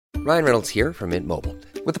Ryan Reynolds here from Mint Mobile.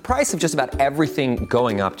 With the price of just about everything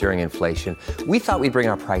going up during inflation, we thought we'd bring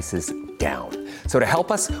our prices down. So to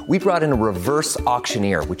help us, we brought in a reverse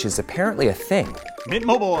auctioneer, which is apparently a thing. Mint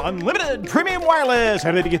Mobile Unlimited Premium Wireless.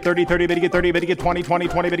 How to get 30, 30, bit to get 30, bit to get 20, 20,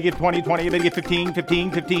 20, bit to get 20, 20, bit to get 15,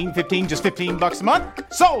 15, 15, 15, just $15 a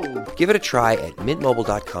month? Sold! Give it a try at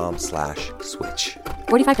mintmobile.com/switch.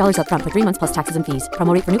 $45 up front for 3 months plus taxes and fees.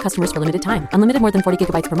 Promo rate for new customers for limited time. Unlimited more than 40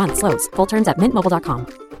 gigabytes per month. Slows full terms at mintmobile.com.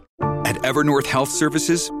 At Evernorth Health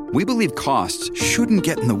Services, we believe costs shouldn't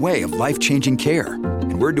get in the way of life-changing care,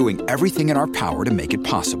 and we're doing everything in our power to make it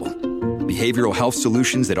possible. Behavioral health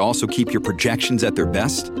solutions that also keep your projections at their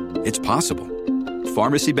best? It's possible.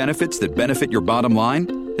 Pharmacy benefits that benefit your bottom line?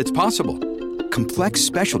 It's possible. Complex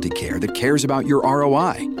specialty care that cares about your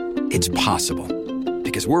ROI? It's possible.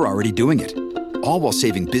 Because we're already doing it. All while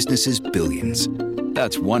saving businesses billions.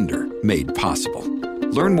 That's Wonder made possible.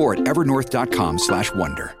 Learn more at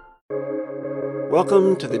evernorth.com/wonder.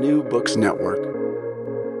 Welcome to the New Books Network.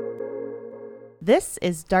 This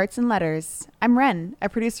is Darts and Letters. I'm Ren, a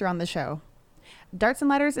producer on the show. Darts and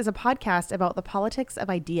Letters is a podcast about the politics of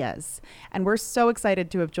ideas, and we're so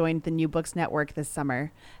excited to have joined the New Books Network this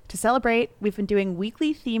summer. To celebrate, we've been doing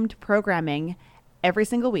weekly themed programming every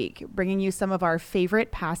single week, bringing you some of our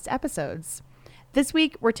favorite past episodes. This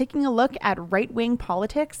week, we're taking a look at right-wing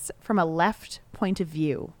politics from a left point of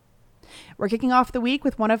view. We're kicking off the week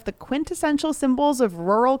with one of the quintessential symbols of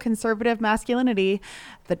rural conservative masculinity,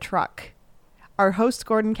 the truck. Our host,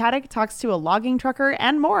 Gordon Caddick, talks to a logging trucker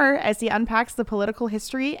and more as he unpacks the political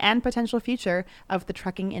history and potential future of the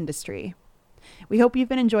trucking industry. We hope you've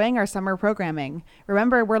been enjoying our summer programming.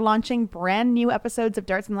 Remember, we're launching brand new episodes of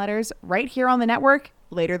Darts and Letters right here on the network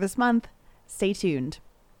later this month. Stay tuned.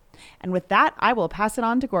 And with that, I will pass it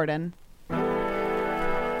on to Gordon.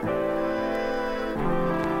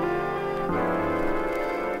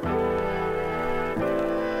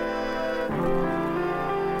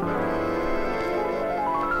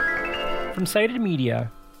 From Cited Media,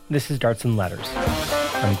 this is Darts and Letters.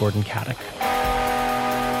 I'm Gordon Caddick.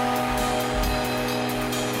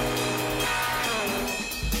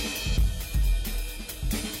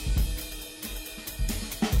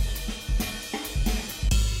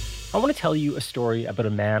 I want to tell you a story about a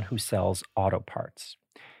man who sells auto parts.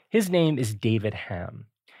 His name is David Ham.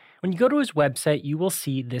 When you go to his website, you will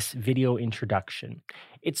see this video introduction.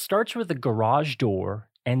 It starts with a garage door,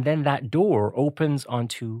 and then that door opens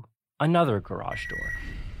onto another garage door.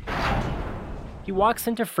 He walks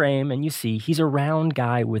into frame and you see he's a round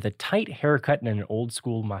guy with a tight haircut and an old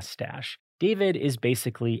school mustache. David is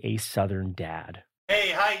basically a Southern dad.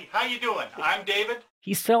 Hey, how you doing? I'm David.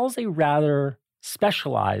 He sells a rather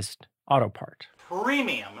specialized auto part.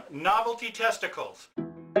 Premium novelty testicles.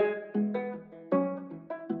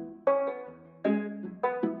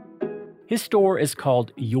 His store is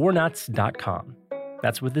called yournuts.com.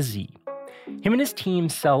 That's with a Z. Him and his team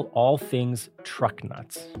sell all things truck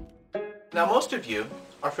nuts. Now, most of you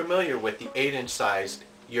are familiar with the 8-inch sized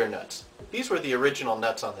Your Nuts. These were the original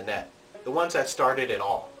nuts on the net, the ones that started it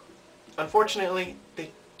all. Unfortunately,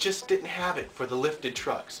 they just didn't have it for the lifted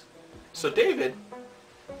trucks. So David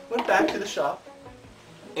went back to the shop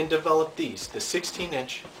and developed these, the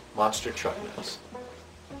 16-inch monster truck nuts.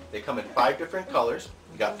 They come in 5 different colors.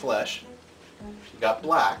 You got flesh, you got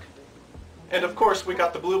black, and of course we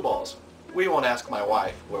got the blue balls. We won't ask my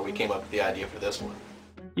wife where we came up with the idea for this one.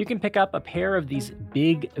 You can pick up a pair of these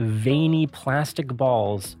big, veiny plastic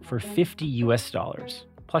balls for $50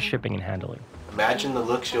 plus shipping and handling. Imagine the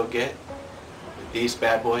looks you'll get with these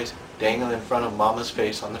bad boys dangling in front of Mama's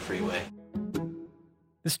face on the freeway.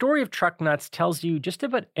 The story of truck nuts tells you just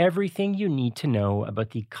about everything you need to know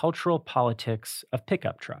about the cultural politics of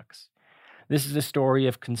pickup trucks. This is a story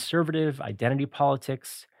of conservative identity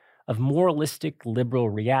politics, of moralistic liberal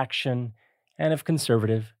reaction, and of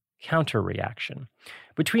conservative counter-reaction.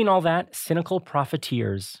 Between all that, cynical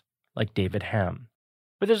profiteers like David Ham.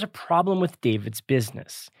 But there's a problem with David's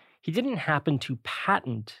business. He didn't happen to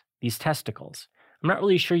patent these testicles. I'm not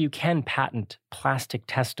really sure you can patent plastic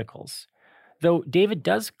testicles, though David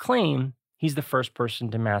does claim he's the first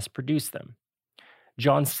person to mass produce them.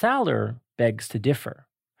 John Saller begs to differ.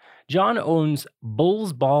 John owns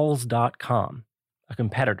bullsballs.com, a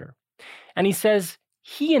competitor, and he says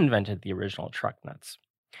he invented the original truck nuts.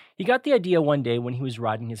 He got the idea one day when he was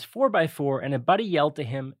riding his 4x4 and a buddy yelled to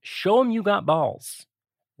him, "Show him you got balls."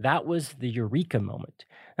 That was the eureka moment.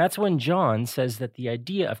 That's when John says that the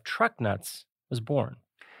idea of truck nuts was born.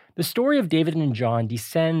 The story of David and John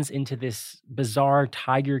descends into this bizarre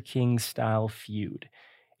Tiger King-style feud.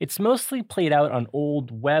 It's mostly played out on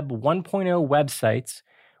old Web 1.0 websites,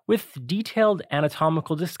 with detailed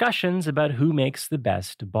anatomical discussions about who makes the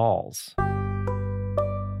best balls.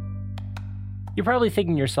 You're probably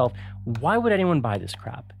thinking to yourself, why would anyone buy this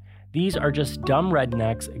crap? These are just dumb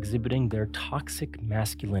rednecks exhibiting their toxic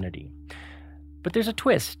masculinity. But there's a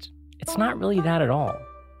twist. It's not really that at all.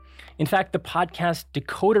 In fact, the podcast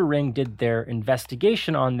Decoder Ring did their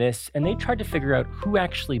investigation on this, and they tried to figure out who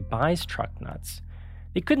actually buys truck nuts.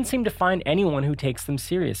 They couldn't seem to find anyone who takes them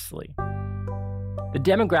seriously. The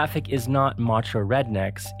demographic is not macho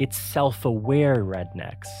rednecks, it's self-aware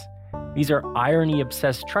rednecks. These are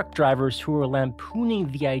irony-obsessed truck drivers who are lampooning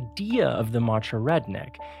the idea of the macho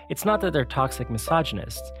redneck. It's not that they're toxic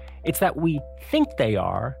misogynists. It's that we think they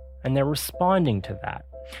are, and they're responding to that.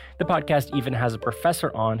 The podcast even has a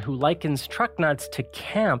professor on who likens truck nuts to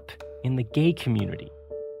camp in the gay community.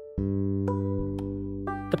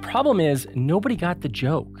 The problem is, nobody got the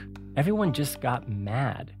joke. Everyone just got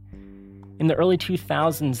mad. In the early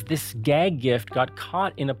 2000s, this gag gift got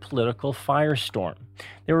caught in a political firestorm.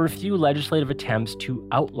 There were a few legislative attempts to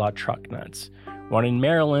outlaw truck nuts. One in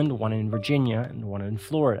Maryland, one in Virginia, and one in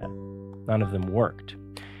Florida. None of them worked.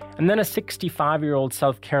 And then a 65-year-old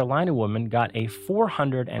South Carolina woman got a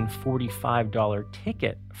 $445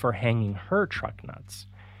 ticket for hanging her truck nuts.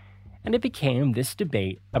 And it became this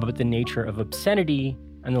debate about the nature of obscenity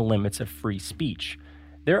and the limits of free speech.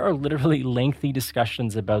 There are literally lengthy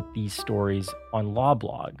discussions about these stories on law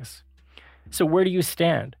blogs. So where do you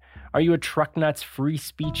stand? Are you a truck nuts free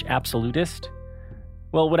speech absolutist?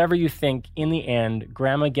 Well, whatever you think, in the end,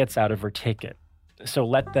 Grandma gets out of her ticket. So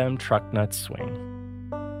let them truck nuts swing.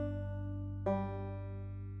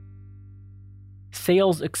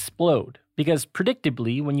 Sales explode because,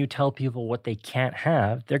 predictably, when you tell people what they can't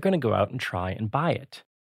have, they're going to go out and try and buy it.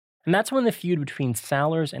 And that's when the feud between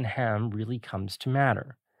Sallers and Ham really comes to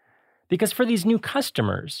matter. Because for these new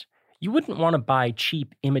customers, you wouldn't want to buy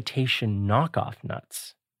cheap imitation knockoff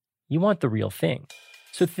nuts. You want the real thing.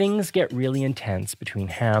 So things get really intense between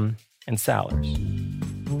Ham and Sallers.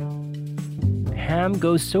 Ham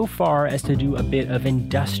goes so far as to do a bit of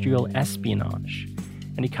industrial espionage,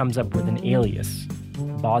 and he comes up with an alias,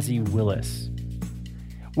 Bozzy Willis.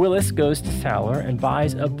 Willis goes to Saller and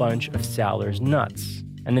buys a bunch of Saller's nuts,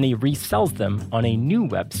 and then he resells them on a new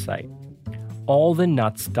website,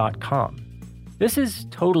 allthenuts.com. This is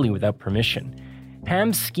totally without permission.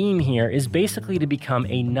 Ham's scheme here is basically to become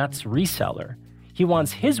a nuts reseller. He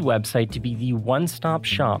wants his website to be the one-stop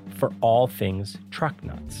shop for all things truck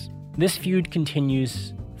nuts. This feud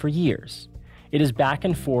continues for years. It is back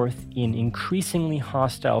and forth in increasingly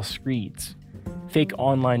hostile screeds. Fake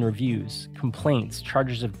online reviews, complaints,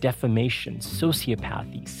 charges of defamation,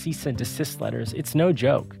 sociopathy, cease and desist letters. It's no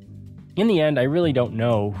joke. In the end, I really don't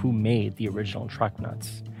know who made the original truck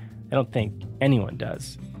nuts. I don't think anyone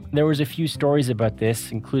does. There was a few stories about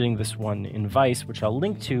this, including this one in Vice, which I'll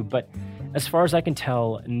link to, but as far as I can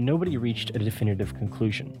tell, nobody reached a definitive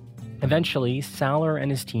conclusion. Eventually, Saller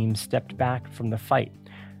and his team stepped back from the fight,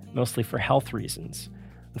 mostly for health reasons.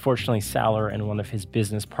 Unfortunately, Saller and one of his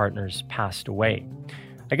business partners passed away.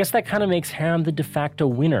 I guess that kind of makes Ham the de facto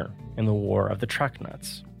winner in the war of the truck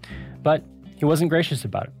nuts. But he wasn't gracious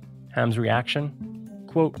about it. Ham's reaction?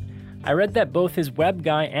 Quote, I read that both his web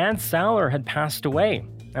guy and Saller had passed away,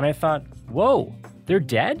 and I thought, whoa, they're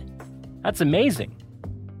dead? That's amazing.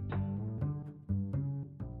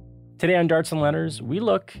 Today on Darts and Letters, we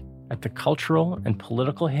look at the cultural and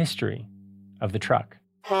political history of the truck.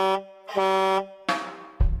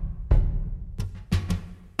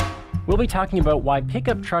 We'll be talking about why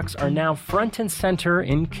pickup trucks are now front and center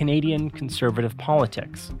in Canadian conservative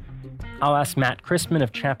politics. I'll ask Matt Christman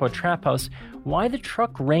of Chapo Trap House why the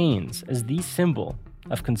truck reigns as the symbol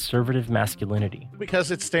of conservative masculinity. Because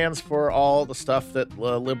it stands for all the stuff that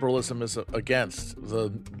liberalism is against,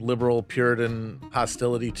 the liberal Puritan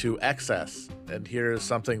hostility to excess. And here is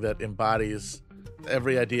something that embodies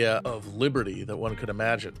every idea of liberty that one could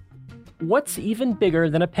imagine. What's even bigger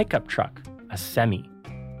than a pickup truck? A semi.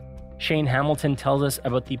 Shane Hamilton tells us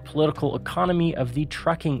about the political economy of the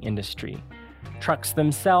trucking industry. Trucks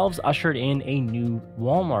themselves ushered in a new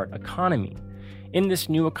Walmart economy. In this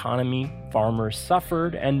new economy, farmers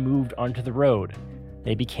suffered and moved onto the road.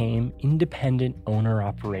 They became independent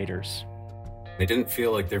owner-operators. They didn't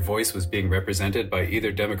feel like their voice was being represented by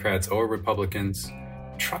either Democrats or Republicans.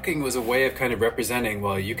 Trucking was a way of kind of representing,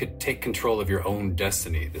 well, you could take control of your own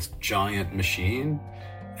destiny, this giant machine,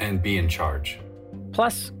 and be in charge.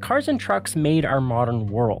 Plus, cars and trucks made our modern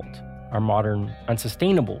world, our modern,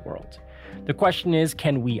 unsustainable world. The question is,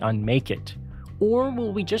 can we unmake it? Or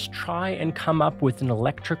will we just try and come up with an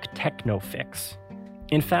electric techno fix?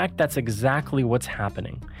 In fact, that's exactly what's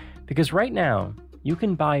happening. Because right now, you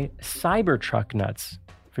can buy Cybertruck nuts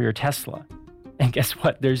for your Tesla. And guess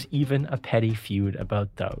what? There's even a petty feud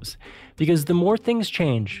about those. Because the more things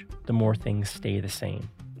change, the more things stay the same.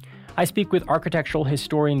 I speak with architectural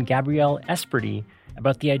historian Gabrielle Esperdy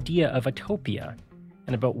about the idea of utopia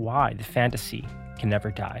and about why the fantasy can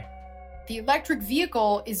never die. The electric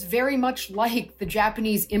vehicle is very much like the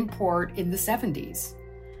Japanese import in the 70s.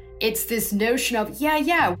 It's this notion of,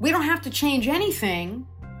 we don't have to change anything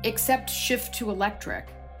except shift to electric.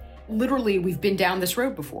 Literally, we've been down this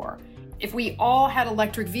road before. If we all had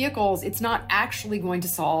electric vehicles, it's not actually going to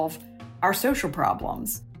solve our social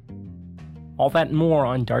problems. All that and more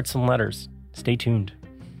on Darts and Letters. Stay tuned.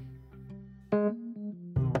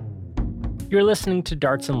 You're listening to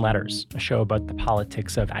Darts and Letters, a show about the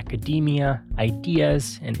politics of academia,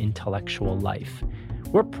 ideas, and intellectual life.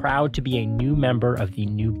 We're proud to be a new member of the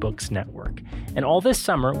New Books Network, and all this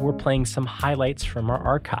summer we're playing some highlights from our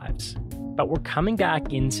archives. But we're coming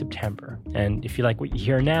back in September, and if you like what you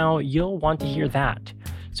hear now, you'll want to hear that.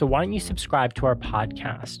 So why don't you subscribe to our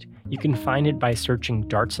podcast? You can find it by searching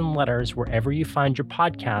Darts and Letters wherever you find your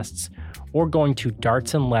podcasts, or going to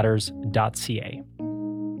dartsandletters.ca.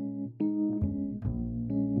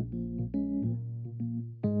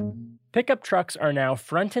 Pickup trucks are now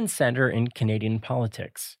front and center in Canadian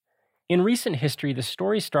politics. In recent history, the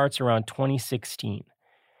story starts around 2016.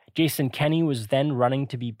 Jason Kenney was then running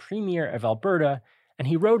to be Premier of Alberta, and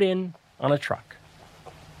he rode in on a truck.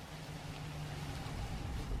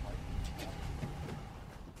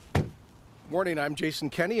 Morning, I'm Jason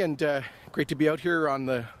Kenney, and great to be out here on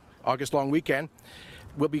the August long weekend.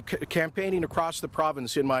 We'll be campaigning across the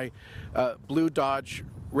province in my blue Dodge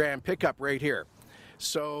Ram pickup right here.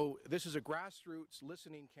 So this is a grassroots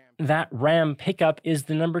listening campaign. That Ram pickup is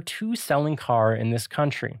the number 2 selling car in this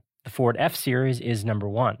country. The Ford F-Series is number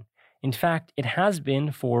 1. In fact, it has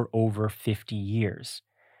been for over 50 years.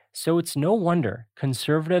 So it's no wonder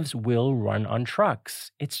conservatives will run on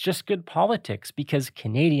trucks. It's just good politics because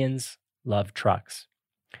Canadians love trucks.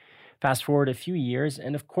 Fast forward a few years,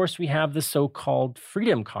 and of course we have the so-called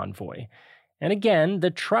Freedom Convoy. And again,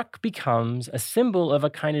 the truck becomes a symbol of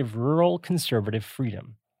a kind of rural conservative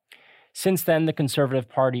freedom. Since then, the Conservative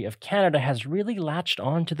Party of Canada has really latched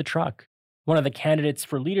on to the truck. One of the candidates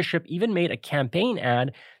for leadership even made a campaign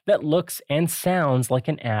ad that looks and sounds like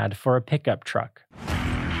an ad for a pickup truck.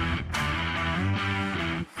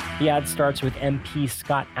 The ad starts with MP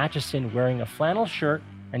Scott Aitchison wearing a flannel shirt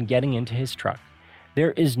and getting into his truck.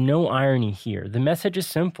 There is no irony here. The message is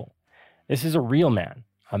simple. This is a real man.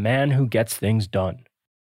 A man who gets things done.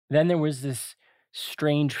 Then there was this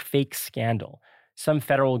strange fake scandal. Some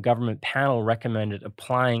federal government panel recommended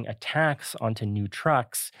applying a tax onto new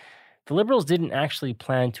trucks. The Liberals didn't actually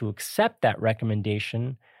plan to accept that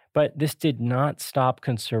recommendation, but this did not stop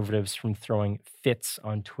conservatives from throwing fits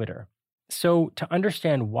on Twitter. So to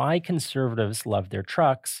understand why conservatives love their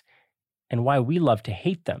trucks and why we love to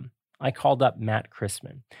hate them, I called up Matt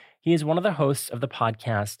Christman. He is one of the hosts of the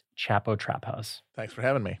podcast Chapo Trap House. Thanks for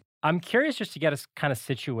having me. I'm curious just to get us kind of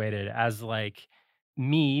situated as like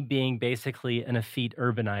me being basically an effete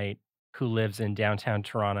urbanite who lives in downtown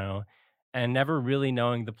Toronto and never really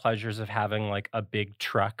knowing the pleasures of having like a big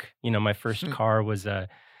truck. You know, my first car was a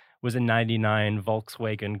 99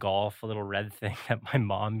 Volkswagen Golf, a little red thing that my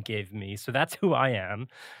mom gave me. So that's who I am.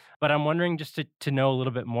 But I'm wondering just to know a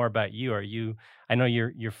little bit more about you. I know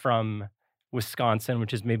you're from Wisconsin,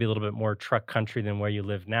 which is maybe a little bit more truck country than where you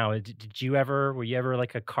live now. Were you ever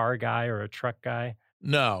like a car guy or a truck guy?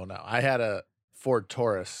 No. I had a Ford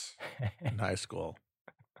Taurus in high school.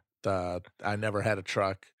 I never had a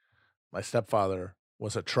truck. My stepfather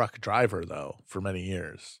was a truck driver, though, for many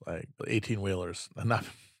years, like 18-wheelers.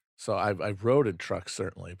 So I rode in trucks,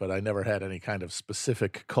 certainly, but I never had any kind of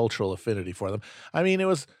specific cultural affinity for them. I mean,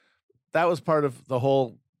 that was part of the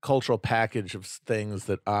whole cultural package of things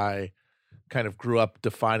that I kind of grew up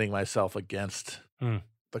defining myself against.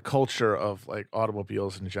 The culture of like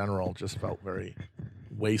automobiles in general just felt very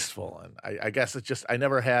wasteful. And I guess it's just, I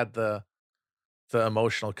never had the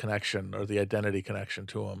emotional connection or the identity connection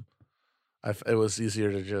to them. It was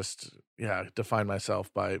easier to just, define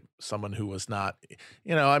myself by someone who was not,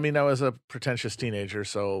 I was a pretentious teenager.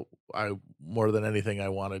 So more than anything, I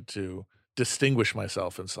wanted to distinguish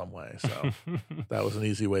myself in some way. So that was an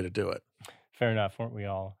easy way to do it. Fair enough, weren't we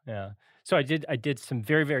all? Yeah. So I did some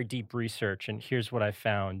very, very deep research, and here's what I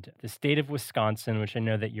found. The state of Wisconsin, which I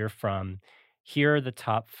know that you're from, here are the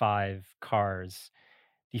top 5 cars.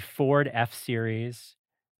 The Ford F-Series,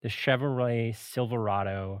 the Chevrolet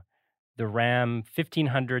Silverado, the Ram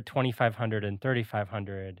 1500, 2500, and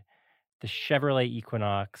 3500, the Chevrolet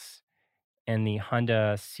Equinox, and the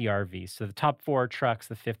Honda CR-V. So the top 4 are trucks,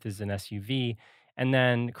 the 5th is an SUV. And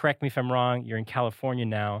then, correct me if I'm wrong, you're in California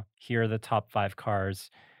now. Here are the top 5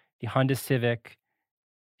 cars: the Honda Civic,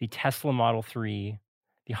 the Tesla Model 3,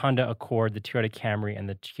 the Honda Accord, the Toyota Camry, and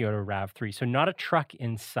the Toyota RAV3. So not a truck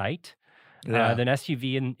in sight. Yeah. Then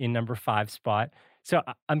SUV in number 5 spot. So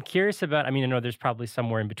I'm curious about, I know there's probably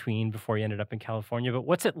somewhere in between before you ended up in California, but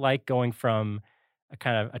what's it like going from a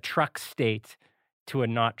kind of a truck state to a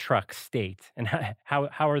not truck state? And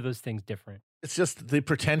how are those things different? It's just the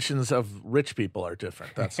pretensions of rich people are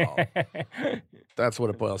different. That's all. That's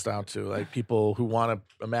what it boils down to. Like people who want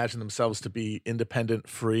to imagine themselves to be independent,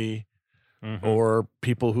 free, or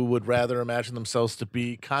people who would rather imagine themselves to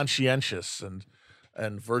be conscientious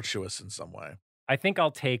and virtuous in some way. I think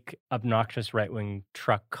I'll take obnoxious right-wing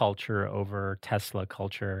truck culture over Tesla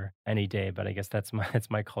culture any day, but I guess that's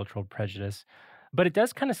my cultural prejudice. But it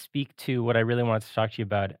does kind of speak to what I really wanted to talk to you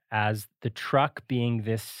about as the truck being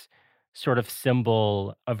this sort of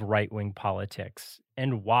symbol of right-wing politics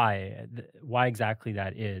and why exactly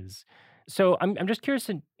that is. So I'm just curious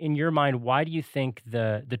in your mind, why do you think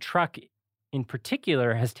the truck in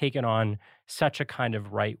particular has taken on such a kind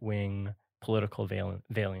of right-wing political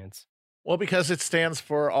valence? Well, because it stands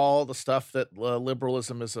for all the stuff that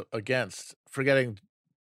liberalism is against, forgetting,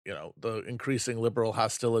 the increasing liberal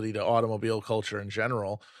hostility to automobile culture in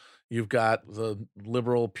general. You've got the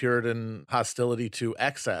liberal Puritan hostility to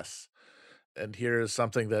excess. And here's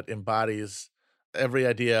something that embodies every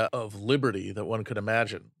idea of liberty that one could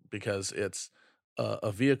imagine, because it's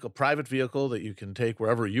a private vehicle that you can take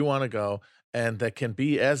wherever you want to go, and that can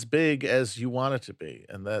be as big as you want it to be,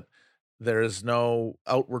 and that there is no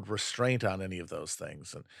outward restraint on any of those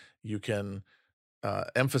things. And you can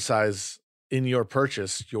emphasize in your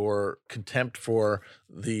purchase your contempt for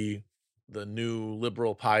the new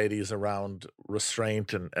liberal pieties around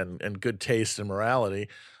restraint and good taste and morality,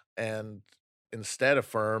 and instead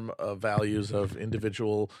affirm values of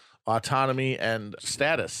individual autonomy and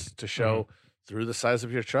status to show through the size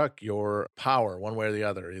of your truck your power one way or the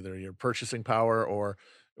other, either your purchasing power or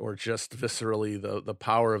just viscerally the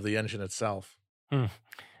power of the engine itself.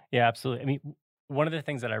 Yeah, absolutely. One of the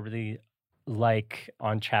things that I really like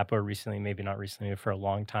on Chapo recently, maybe not recently, but for a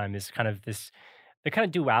long time, is kind of the kind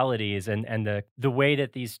of dualities and the way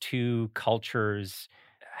that these two cultures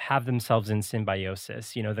have themselves in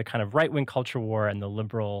symbiosis. The kind of right-wing culture war and the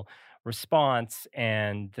liberal response,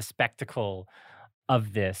 and the spectacle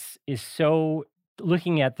of this is so,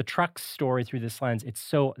 looking at the truck story through this lens,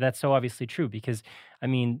 that's so obviously true, because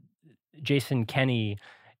Jason Kenney,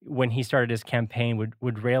 when he started his campaign,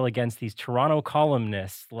 would rail against these Toronto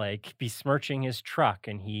columnists, like besmirching his truck,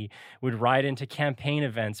 and he would ride into campaign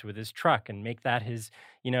events with his truck and make that his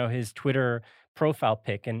Twitter profile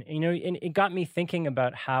pic. And it got me thinking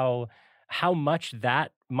about how much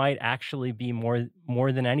that might actually be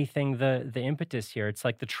more than anything the impetus here. It's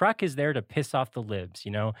like the truck is there to piss off the libs,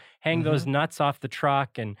 hang those nuts off the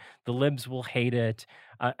truck, and the libs will hate it.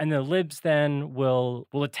 And the libs then will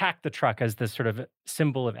attack the truck as this sort of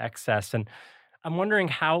symbol of excess. And I'm wondering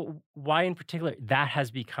why in particular that has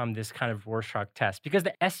become this kind of Rorschach test, because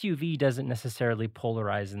the SUV doesn't necessarily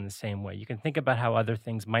polarize in the same way. You can think about how other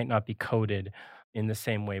things might not be coded in the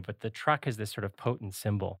same way, but the truck is this sort of potent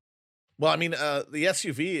symbol. Well, the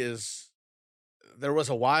SUV there was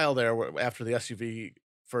a while there where after the SUV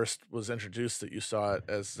first was introduced that you saw it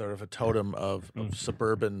as sort of a totem of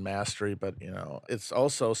suburban mastery, but it's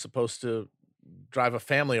also supposed to drive a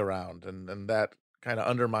family around, and that kind of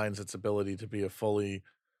undermines its ability to be a fully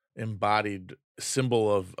embodied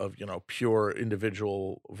symbol of pure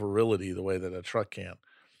individual virility the way that a truck can.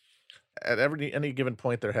 At any given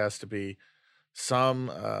point, there has to be some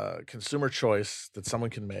consumer choice that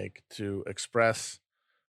someone can make to express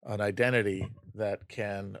an identity that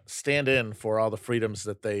can stand in for all the freedoms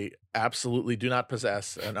that they absolutely do not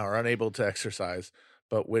possess and are unable to exercise,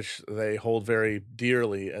 but which they hold very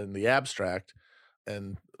dearly in the abstract.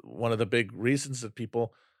 And one of the big reasons that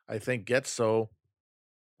people, I think, get so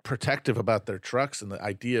protective about their trucks and the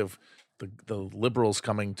idea of the liberals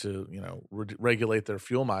coming to regulate their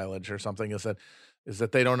fuel mileage or something is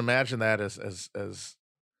that they don't imagine that as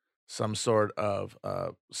some sort of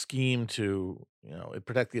scheme to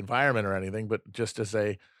protect the environment or anything, but just as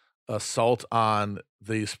a assault on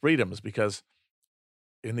these freedoms. Because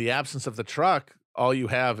in the absence of the truck, all you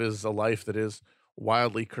have is a life that is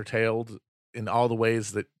wildly curtailed in all the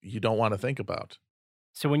ways that you don't want to think about.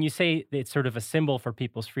 So when you say it's sort of a symbol for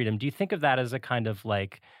people's freedom, do you think of that as a kind of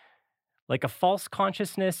like a false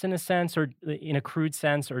consciousness in a sense, or in a crude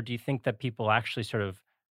sense, or do you think that people actually sort of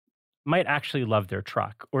might actually love their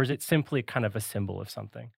truck, or is it simply kind of a symbol of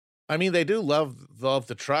something? I mean, they do love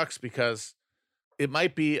the trucks because it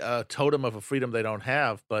might be a totem of a freedom they don't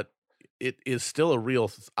have, but it is still a real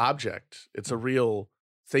object. It's a real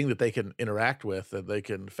thing that they can interact with, that they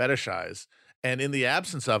can fetishize. And in the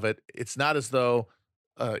absence of it, it's not as though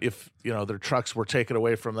if their trucks were taken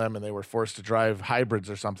away from them and they were forced to drive hybrids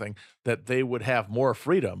or something, that they would have more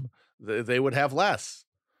freedom. They would have less.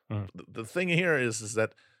 The thing here is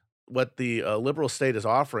that what the liberal state is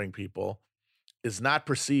offering people is not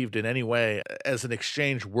perceived in any way as an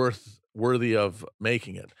exchange worthy of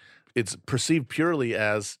making it. It's perceived purely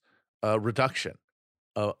as a reduction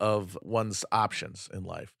of one's options in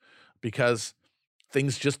life, because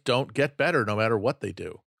things just don't get better no matter what they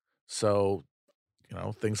do. So,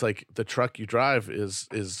 things like the truck you drive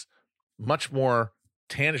is much more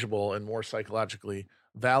tangible and more psychologically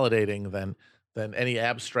validating than any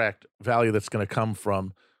abstract value that's going to come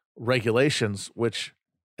from regulations, which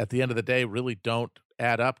at the end of the day really don't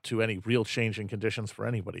add up to any real change in conditions for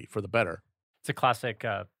anybody for the better. It's a classic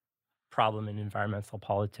problem in environmental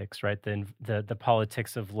politics, right? The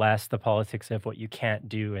politics of less, the politics of what you can't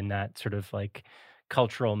do, in that sort of like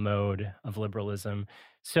cultural mode of liberalism.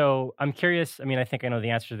 So I'm curious, I mean, I think I know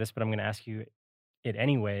the answer to this, but I'm going to ask you it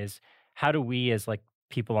anyways. How do we as like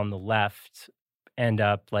people on the left end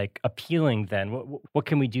up like appealing then? What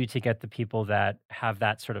can we do to get the people that have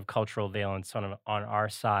that sort of cultural valence on our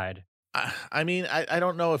side? I mean, I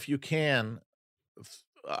don't know if you can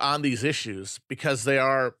on these issues, because they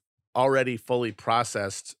are already fully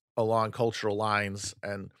processed along cultural lines,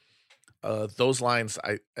 and those lines,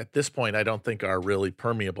 at this point, I don't think are really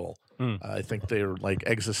permeable. I think they're like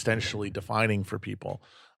existentially defining for people.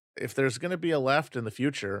 If there's going to be a left in the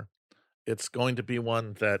future, it's going to be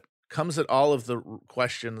one that comes at all of the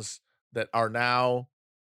questions that are now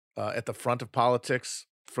at the front of politics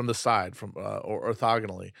from the side, or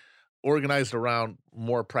orthogonally, organized around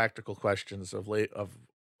more practical questions of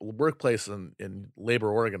workplace and labor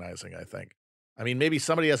organizing, I think. I mean, maybe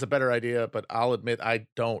somebody has a better idea, but I'll admit I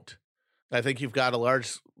don't. I think you've got a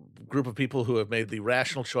large group of people who have made the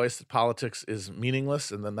rational choice that politics is meaningless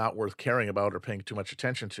and then not worth caring about or paying too much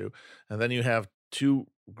attention to. And then you have two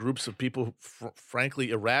groups of people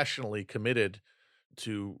frankly irrationally committed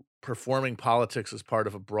to performing politics as part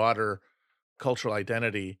of a broader cultural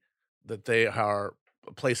identity that they are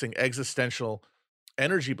placing existential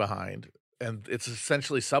energy behind. And it's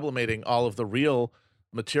essentially sublimating all of the real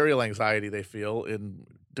material anxiety they feel in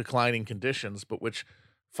declining conditions, but which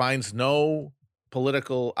finds no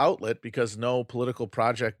political outlet because no political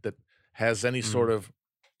project that has any sort of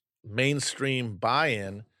mainstream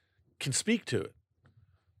buy-in can speak to it.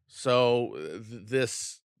 So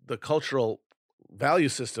the cultural value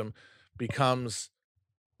system becomes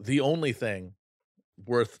the only thing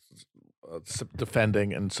worth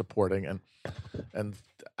defending and supporting. And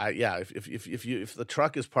if the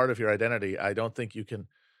truck is part of your identity, I don't think you can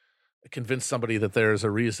convince somebody that there's a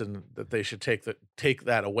reason that they should take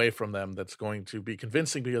that away from them that's going to be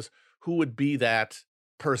convincing, because who would be that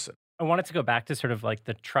person? I wanted to go back to sort of like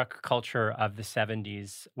the truck culture of the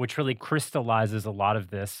 70s, which really crystallizes a lot of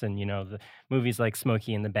this. And, the movies like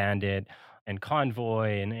Smokey and the Bandit and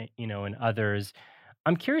Convoy and, and others.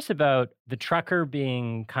 I'm curious about the trucker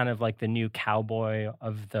being kind of like the new cowboy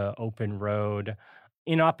of the open road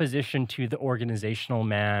in opposition to the organizational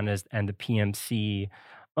man and the PMC.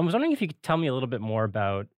 I was wondering if you could tell me a little bit more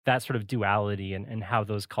about that sort of duality and how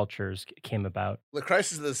those cultures came about. The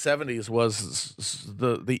crisis of the 70s was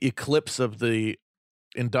the eclipse of the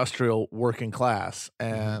industrial working class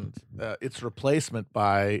and its replacement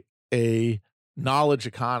by a knowledge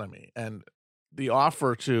economy. And the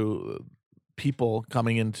offer to people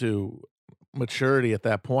coming into maturity at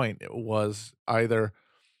that point was either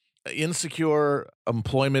insecure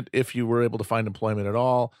employment, if you were able to find employment at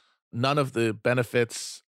all, none of the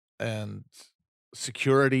benefits and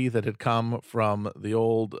security that had come from the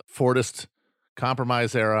old Fordist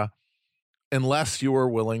compromise era, unless you were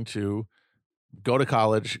willing to go to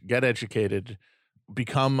college, get educated,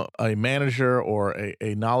 become a manager or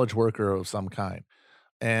a knowledge worker of some kind.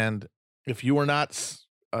 And if you were not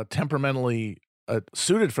temperamentally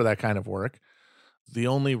suited for that kind of work, the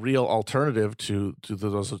only real alternative to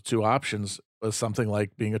those two options was something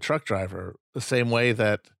like being a truck driver, the same way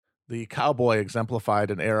that the cowboy exemplified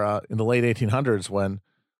an era in the late 1800s when,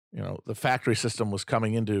 the factory system was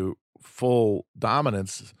coming into full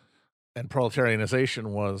dominance and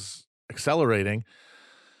proletarianization was accelerating.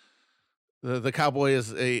 The cowboy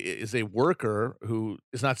is a worker who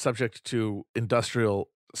is not subject to industrial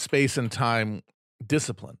space and time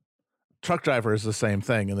discipline. Truck driver is the same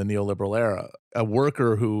thing in the neoliberal era. A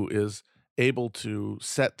worker who is able to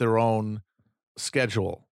set their own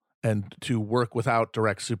schedule and to work without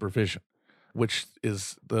direct supervision, which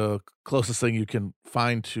is the closest thing you can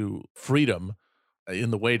find to freedom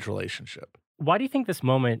in the wage relationship. Why do you think this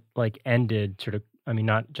moment ended sort of, I mean,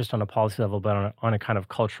 not just on a policy level, but on a kind of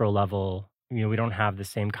cultural level? We don't have the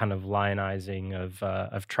same kind of lionizing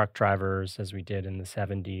of truck drivers as we did in the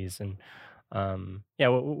 70s. And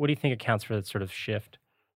what do you think accounts for that sort of shift?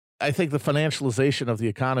 I think the financialization of the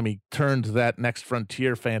economy turned that next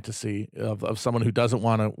frontier fantasy of someone who doesn't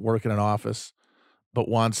want to work in an office, but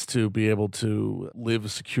wants to be able to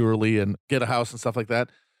live securely and get a house and stuff like that,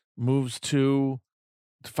 moves to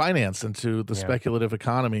finance and to the speculative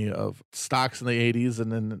economy of stocks in the 80s,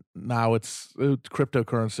 and then now it's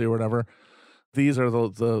cryptocurrency or whatever. These are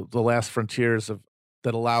the last frontiers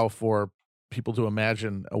that allow for people to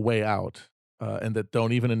imagine a way out, and that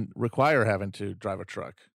don't even require having to drive a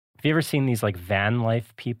truck. Have you ever seen these van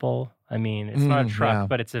life people? I mean, it's not a truck,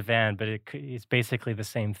 but it's a van, but it's basically the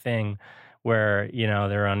same thing where,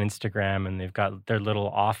 they're on Instagram and they've got their little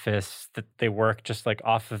office that they work just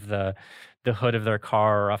off of the hood of their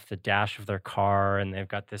car or off the dash of their car. And they've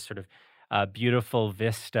got this sort of beautiful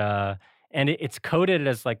vista. And it's coded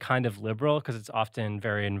as kind of liberal because it's often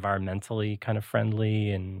very environmentally kind of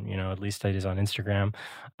friendly, and at least it is on Instagram.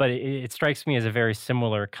 But it strikes me as a very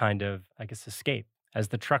similar kind of, I guess, escape as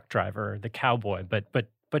the truck driver, the cowboy,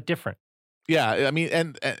 but different. Yeah, I mean,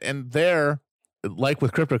 and there, like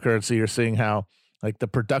with cryptocurrency, you're seeing how the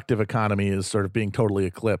productive economy is sort of being totally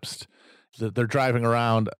eclipsed. They're driving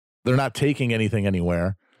around, they're not taking anything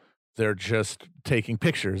anywhere. They're just taking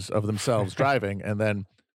pictures of themselves driving and then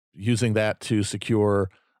using that to secure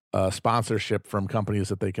sponsorship from companies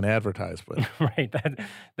that they can advertise with. Right.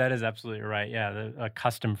 That is absolutely right. Yeah. The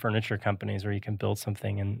custom furniture companies where you can build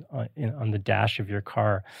something on the dash of your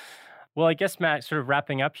car. Well, I guess, Matt, sort of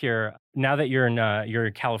wrapping up here, now that you're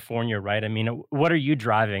in California, right? I mean, what are you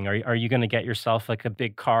driving? Are you going to get yourself a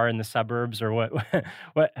big car in the suburbs, or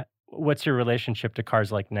what's your relationship to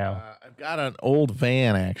cars like now? I've got an old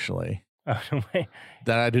van, actually,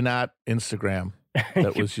 that I do not Instagram,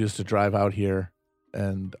 that was used to drive out here.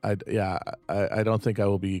 And I don't think I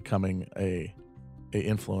will be becoming a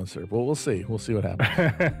influencer, but we'll see. We'll see what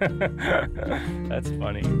happens. That's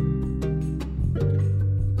funny.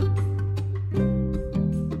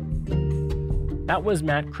 That was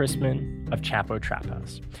Matt Christman of Chapo Trap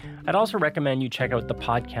House. I'd also recommend you check out the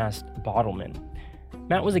podcast Bottlemen.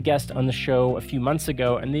 Matt was a guest on the show a few months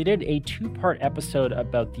ago, and they did a 2-part episode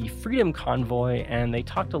about the Freedom Convoy, and they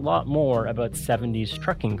talked a lot more about 70s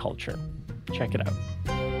trucking culture. Check it out.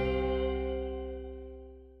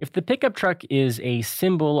 If the pickup truck is a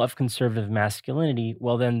symbol of conservative masculinity,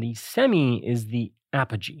 well, then the semi is the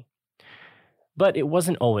apogee. But it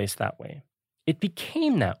wasn't always that way. It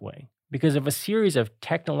became that way because of a series of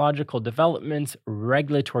technological developments,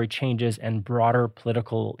 regulatory changes, and broader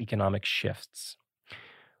political economic shifts.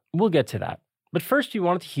 We'll get to that. But first, we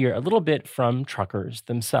wanted to hear a little bit from truckers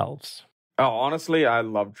themselves. Oh, honestly, I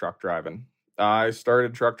love truck driving. I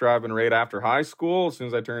started truck driving right after high school. As soon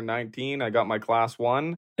as I turned 19, I got my Class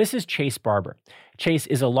 1. This is Chase Barber. Chase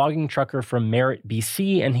is a logging trucker from Merritt,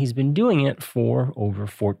 BC, and he's been doing it for over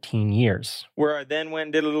 14 years. Where I then went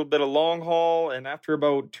and did a little bit of long haul, and after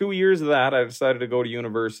about 2 years of that, I decided to go to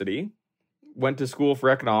university. Went to school for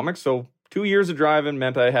economics, so 2 years of driving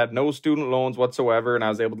meant I had no student loans whatsoever, and I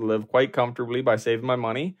was able to live quite comfortably by saving my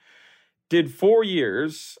money. Did 4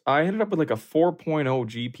 years. I ended up with a 4.0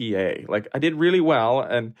 GPA. I did really well,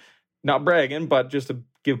 and not bragging, but just to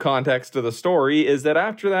give context to the story, is that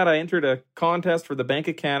after that, I entered a contest for the Bank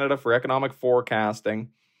of Canada for economic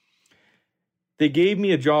forecasting. They gave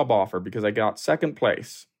me a job offer because I got second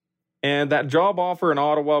place. And that job offer in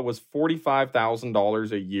Ottawa was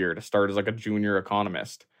 $45,000 a year to start as a junior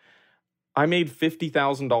economist. I made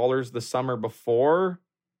 $50,000 the summer before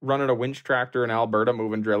running a winch tractor in Alberta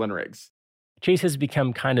moving drilling rigs. Chase has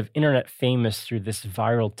become kind of internet famous through this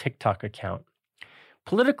viral TikTok account.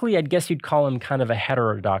 Politically, I'd guess you'd call him kind of a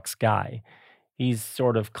heterodox guy. He's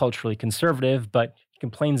sort of culturally conservative, but he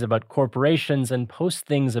complains about corporations and posts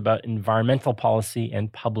things about environmental policy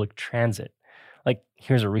and public transit.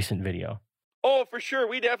 Here's a recent video. Oh, for sure.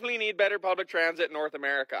 We definitely need better public transit in North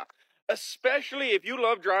America. Especially if you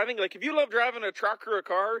love driving. If you love driving a truck or a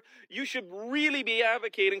car, you should really be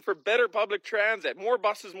advocating for better public transit. More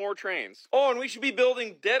buses, more trains. Oh, and we should be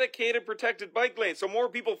building dedicated protected bike lanes so more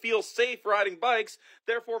people feel safe riding bikes.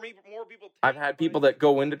 Therefore, more people... I've had people that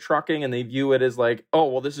go into trucking and they view it as oh,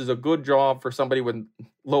 well, this is a good job for somebody with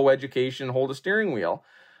low education, hold a steering wheel.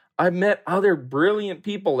 I've met other brilliant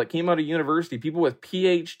people that came out of university, people with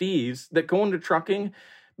PhDs that go into trucking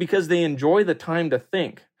because they enjoy the time to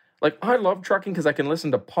think. Like, I love trucking because I can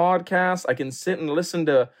listen to podcasts. I can sit and listen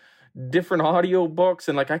to different audio books,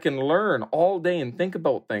 and like I can learn all day and think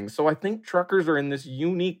about things. So I think truckers are in this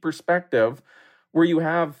unique perspective where you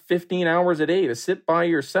have 15 hours a day to sit by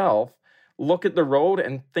yourself, look at the road,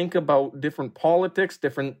 and think about different politics,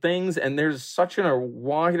 different things. And there's such a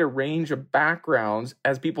wider range of backgrounds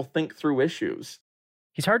as people think through issues.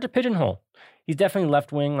 He's hard to pigeonhole. He's definitely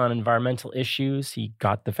left-wing on environmental issues. He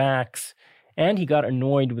got the facts, and he got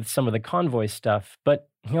annoyed with some of the convoy stuff, but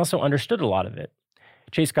he also understood a lot of it.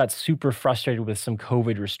 Chase got super frustrated with some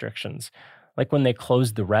COVID restrictions, like when they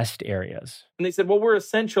closed the rest areas. And they said, well, we're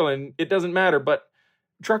essential and it doesn't matter, but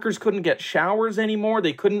truckers couldn't get showers anymore.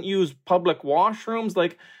 They couldn't use public washrooms.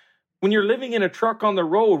 Like, when you're living in a truck on the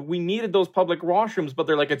road, we needed those public washrooms, but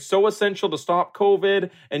they're like, it's so essential to stop COVID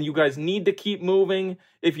and you guys need to keep moving.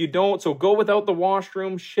 If you don't, so go without the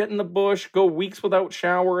washroom, shit in the bush, go weeks without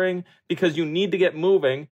showering because you need to get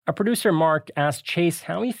moving. Our producer, Mark, asked Chase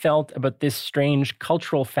how he felt about this strange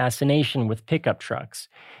cultural fascination with pickup trucks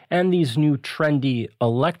and these new trendy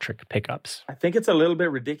electric pickups. I think it's a little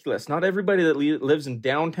bit ridiculous. Not everybody that lives in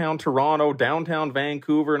downtown Toronto, downtown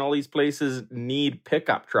Vancouver, and all these places need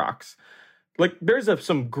pickup trucks. Like, there's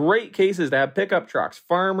some great cases to have pickup trucks.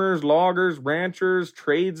 Farmers, loggers, ranchers,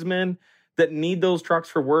 tradesmen that need those trucks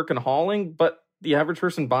for work and hauling, but the average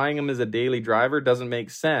person buying them as a daily driver doesn't make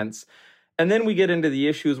sense. And then we get into the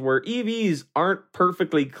issues where EVs aren't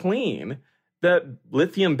perfectly clean, that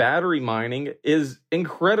lithium battery mining is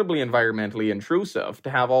incredibly environmentally intrusive to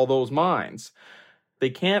have all those mines. They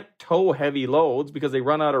can't tow heavy loads because they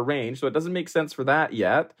run out of range, so it doesn't make sense for that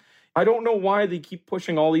yet. I don't know why they keep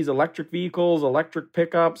pushing all these electric vehicles, electric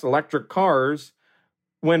pickups, electric cars,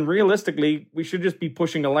 when realistically, we should just be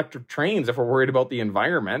pushing electric trains if we're worried about the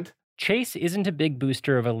environment. Chase isn't a big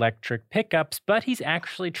booster of electric pickups, but he's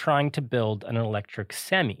actually trying to build an electric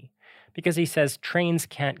semi because he says trains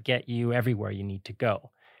can't get you everywhere you need to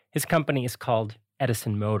go. His company is called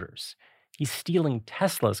Edison Motors. He's stealing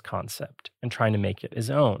Tesla's concept and trying to make it his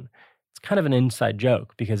own. It's kind of an inside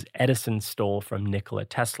joke because Edison stole from Nikola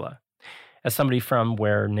Tesla. As somebody from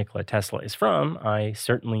where Nikola Tesla is from, I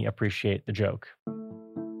certainly appreciate the joke.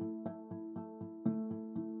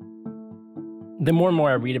 The more and more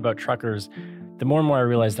I read about truckers, the more and more I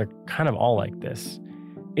realize they're kind of all like this.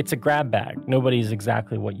 It's a grab bag. Nobody's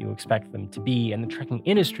exactly what you expect them to be, and the trucking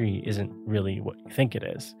industry isn't really what you think it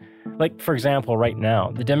is. Like, for example, right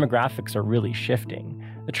now, the demographics are really shifting.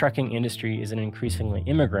 The trucking industry is an increasingly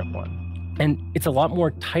immigrant one, and it's a lot more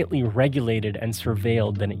tightly regulated and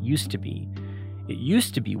surveilled than it used to be. It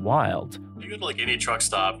used to be wild. You go to like any truck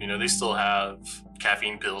stop, they still have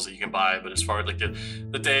caffeine pills that you can buy, but as far as like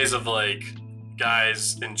the days of like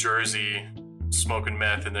guys in Jersey smoking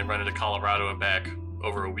meth and then running to Colorado and back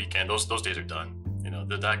over a weekend, those days are done.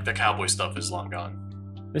 The cowboy stuff is long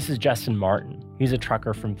gone. This is Justin Martin. He's a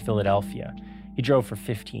trucker from Philadelphia. He drove for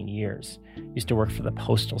 15 years. Used to work for the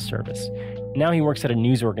Postal Service. Now he works at a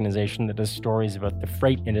news organization that does stories about the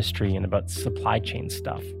freight industry and about supply chain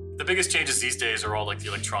stuff. The biggest changes these days are all like the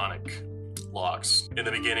electronic logs. In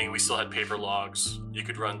the beginning, we still had paper logs. You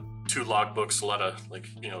could run 2 logbooks. A lot of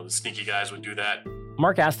the sneaky guys would do that.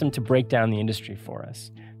 Mark asked him to break down the industry for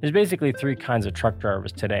us. There's basically 3 kinds of truck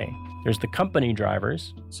drivers today. There's the company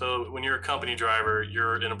drivers. So when you're a company driver,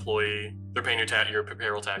 you're an employee. They're paying your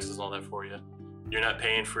payroll taxes and all that for you. You're not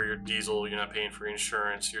paying for your diesel. You're not paying for your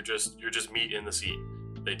insurance. You're just meat in the seat.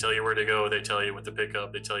 They tell you where to go. They tell you what to pick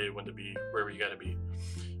up. They tell you when to be wherever you got to be.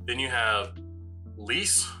 Then you have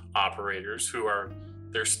lease operators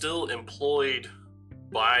they're still employed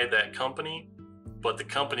by that company, but the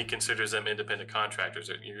company considers them independent contractors.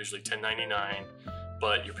 They're usually 1099,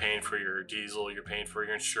 but you're paying for your diesel, you're paying for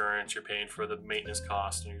your insurance, you're paying for the maintenance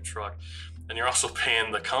cost in your truck, and you're also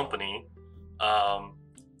paying the company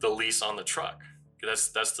the lease on the truck. That's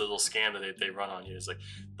the little scam that they run on you. Is like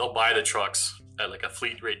they'll buy the trucks at like a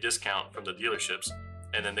fleet rate discount from the dealerships,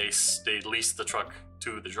 and then they lease the truck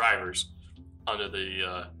to the drivers under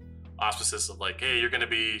the auspices of like, hey, you're gonna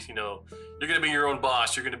be your own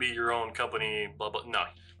boss, you're gonna be your own company, blah blah. No,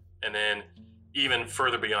 and then even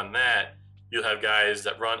further beyond that, you'll have guys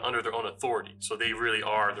that run under their own authority, so they really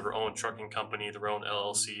are their own trucking company, their own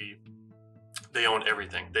LLC. They own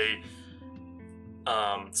everything. They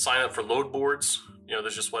sign up for load boards.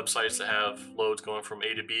 There's just websites that have loads going from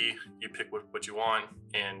A to B. You pick what you want,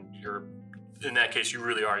 and in that case, you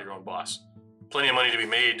really are your own boss. Plenty of money to be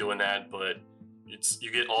made doing that, but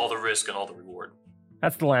you get all the risk and all the reward.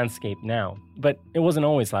 That's the landscape now, but it wasn't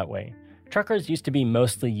always that way. Truckers used to be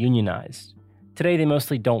mostly unionized. Today, they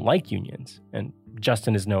mostly don't like unions, and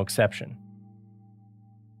Justin is no exception.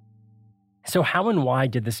 So how and why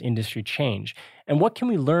did this industry change? And what can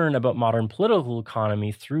we learn about modern political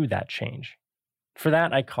economy through that change? For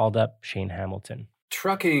that, I called up Shane Hamilton.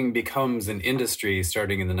 Trucking becomes an industry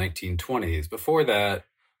starting in the 1920s. Before that,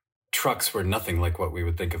 trucks were nothing like what we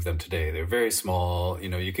would think of them today. They're very small,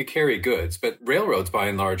 you could carry goods, but railroads by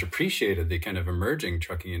and large appreciated the kind of emerging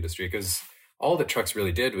trucking industry because all that trucks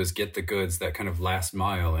really did was get the goods that kind of last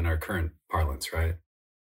mile in our current parlance, right?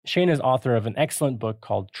 Shane is author of an excellent book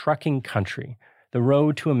called Trucking Country, The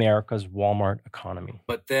Road to America's Walmart Economy.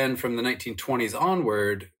 But then from the 1920s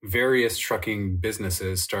onward, various trucking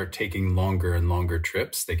businesses start taking longer and longer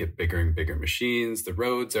trips. They get bigger and bigger machines. The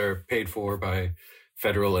roads are paid for by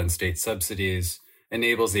federal and state subsidies,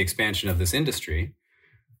 enables the expansion of this industry,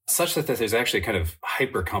 such that there's actually kind of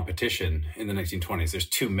hyper competition in the 1920s. There's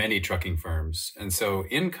too many trucking firms. And so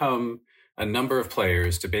in come a number of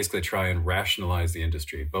players to basically try and rationalize the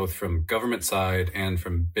industry, both from government side and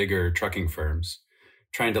from bigger trucking firms,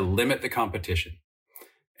 trying to limit the competition.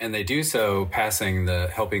 And they do so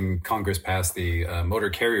helping Congress pass the Motor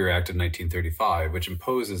Carrier Act of 1935, which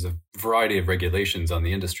imposes a variety of regulations on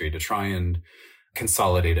the industry to try and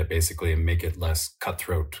consolidate it basically and make it less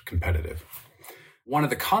cutthroat competitive. One of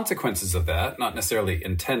the consequences of that, not necessarily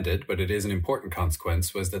intended, but it is an important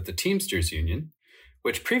consequence, was that the Teamsters Union,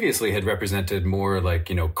 which previously had represented more like,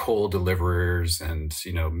 coal deliverers and,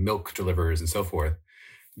 milk deliverers and so forth,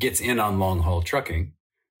 gets in on long-haul trucking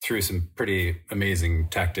through some pretty amazing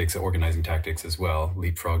tactics, organizing tactics as well,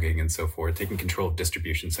 leapfrogging and so forth, taking control of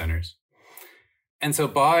distribution centers. And so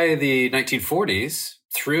by the 1940s,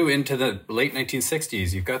 through into the late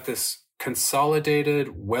 1960s, you've got this consolidated,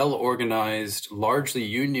 well-organized, largely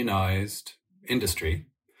unionized industry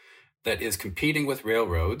that is competing with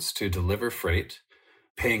railroads to deliver freight,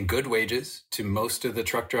 paying good wages to most of the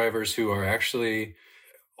truck drivers who are actually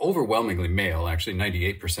overwhelmingly male. Actually,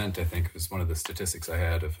 98%, I think, was one of the statistics I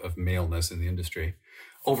had of maleness in the industry.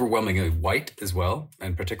 Overwhelmingly white as well,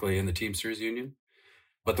 and particularly in the Teamsters Union.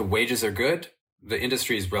 But the wages are good. The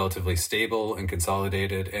industry is relatively stable and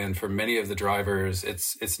consolidated. And for many of the drivers,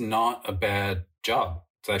 it's not a bad job.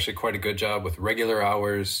 It's actually quite a good job with regular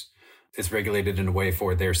hours. It's regulated in a way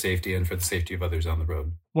for their safety and for the safety of others on the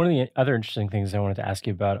road. One of the other interesting things I wanted to ask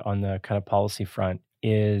you about on the kind of policy front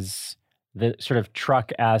is the sort of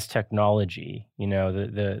truck as technology,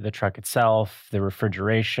 the truck itself, the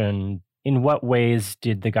refrigeration. In what ways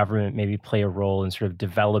did the government maybe play a role in sort of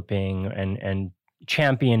developing and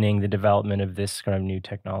championing the development of this kind of new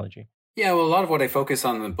technology? Yeah, well, a lot of what I focus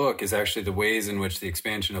on in the book is actually the ways in which the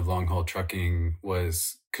expansion of long-haul trucking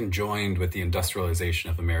was conjoined with the industrialization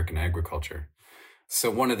of American agriculture.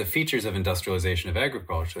 So one of the features of industrialization of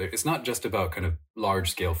agriculture is not just about kind of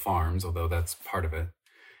large-scale farms, although that's part of it.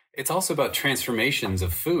 It's also about transformations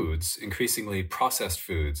of foods, increasingly processed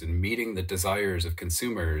foods, and meeting the desires of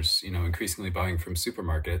consumers, increasingly buying from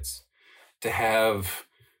supermarkets, to have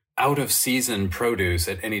out-of-season produce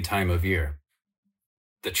at any time of year.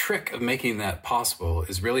 The trick of making that possible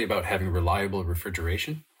is really about having reliable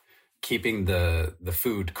refrigeration, keeping the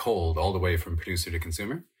food cold all the way from producer to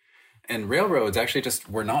consumer. And railroads actually just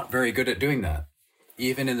were not very good at doing that.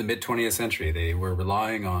 Even in the mid-20th century, they were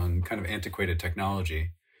relying on kind of antiquated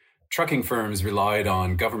technology. Trucking firms relied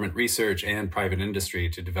on government research and private industry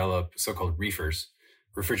to develop so-called reefers,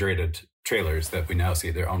 refrigerated trailers that we now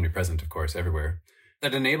see. They're omnipresent, of course, everywhere.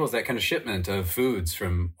 That enables that kind of shipment of foods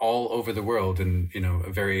from all over the world in, a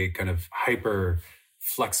very kind of hyper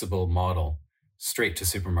flexible model straight to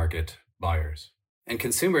supermarket buyers. And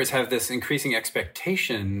consumers have this increasing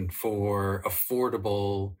expectation for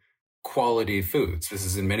affordable quality foods. This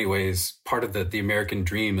is in many ways part of the American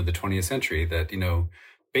dream of the 20th century that,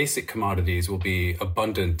 basic commodities will be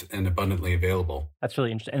abundant and abundantly available. That's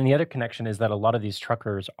really interesting. And the other connection is that a lot of these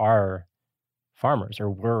truckers are farmers or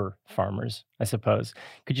were farmers, I suppose.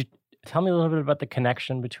 Could you tell me a little bit about the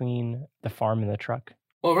connection between the farm and the truck?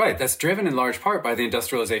 Well, right. That's driven in large part by the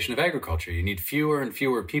industrialization of agriculture. You need fewer and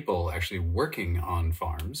fewer people actually working on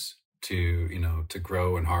farms to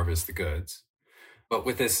grow and harvest the goods. But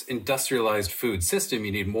with this industrialized food system,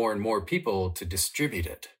 you need more and more people to distribute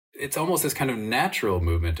it. It's almost this kind of natural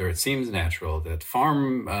movement, or it seems natural, that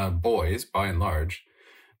farm boys, by and large,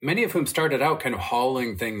 many of whom started out kind of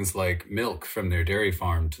hauling things like milk from their dairy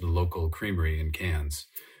farm to the local creamery in cans.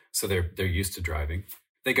 So they're used to driving.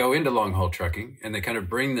 They go into long-haul trucking and they kind of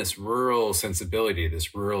bring this rural sensibility,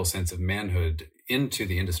 this rural sense of manhood into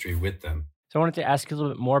the industry with them. So I wanted to ask you a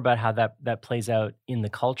little bit more about how that plays out in the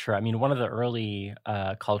culture. I mean, one of the early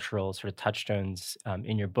cultural sort of touchstones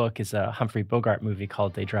in your book is a Humphrey Bogart movie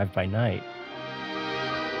called They Drive by Night.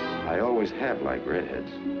 I always have liked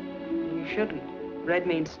redheads. You shouldn't. Red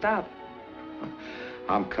means stop.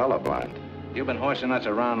 I'm colorblind. You've been horsing us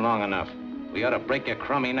around long enough. We ought to break your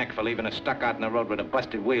crummy neck for leaving us stuck out in the road with a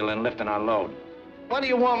busted wheel and lifting our load. What do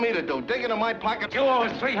you want me to do? Dig into my pocket? You owe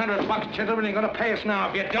us $300, Chisholm, and you're gonna pay us now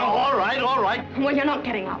if you don't. Oh, all right. Well, you're not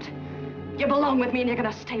getting out. You belong with me and you're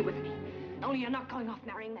gonna stay with me. Only you're not going off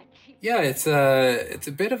marrying that cheap... Yeah, it's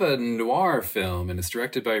a bit of a noir film, and it's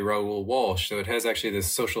directed by Raoul Walsh, so it has actually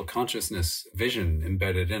this social consciousness vision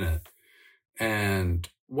embedded in it. And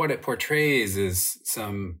what it portrays is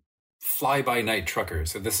some fly-by-night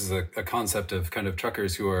truckers. So this is a concept of kind of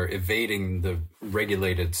truckers who are evading the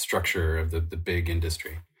regulated structure of the big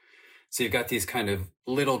industry. So you've got these kind of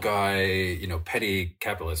little guy, petty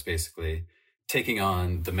capitalists, basically, taking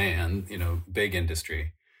on the man, big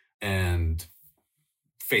industry, and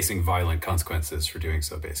facing violent consequences for doing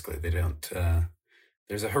so, basically. They don't,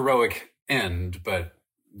 there's a heroic end, but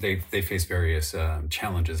they face various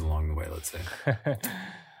challenges along the way, let's say.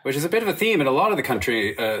 Which is a bit of a theme in a lot of the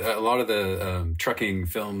country, a lot of the trucking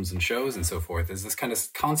films and shows and so forth, is this kind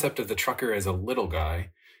of concept of the trucker as a little guy,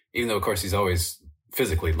 even though, of course, he's always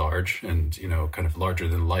physically large and, kind of larger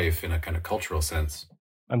than life in a kind of cultural sense.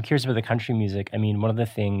 I'm curious about the country music. I mean, one of the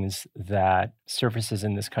things that surfaces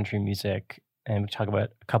in this country music, and we talk about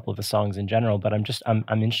a couple of the songs in general, but I'm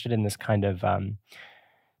interested in this kind of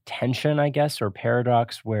tension, I guess, or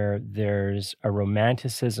paradox where there's a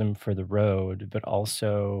romanticism for the road, but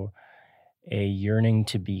also a yearning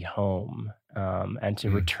to be home and to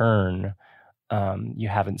return. You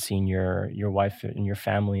haven't seen your wife and your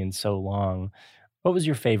family in so long. What was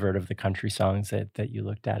your favorite of the country songs that you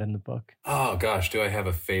looked at in the book? Oh, gosh, do I have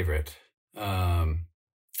a favorite? I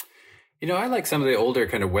like some of the older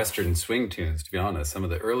kind of Western swing tunes, to be honest, some of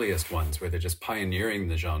the earliest ones where they're just pioneering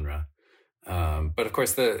the genre. But of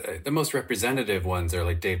course, the most representative ones are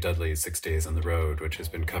like Dave Dudley's 6 Days on the Road, which has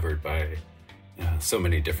been covered by so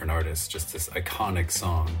many different artists, just this iconic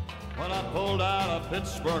song. When I pulled out of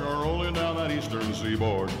Pittsburgh, rolling down that eastern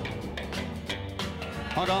seaboard,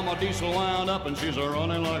 I got my diesel wound up and she's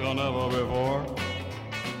a-running like I never before.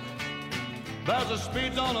 There's a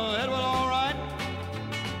speed on ahead, well, all right.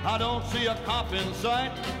 I don't see a cop in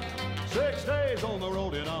sight. 6 days on the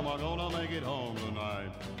road and I'm gonna make it home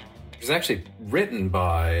tonight. It was actually written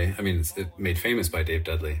by, it's made famous by Dave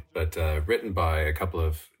Dudley, but written by a couple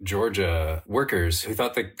of Georgia workers who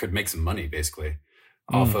thought they could make some money, basically,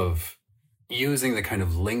 off of using the kind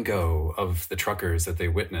of lingo of the truckers that they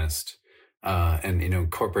witnessed and,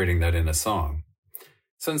 incorporating that in a song.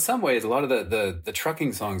 So in some ways, a lot of the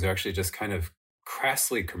trucking songs are actually just kind of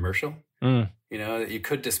crassly commercial. You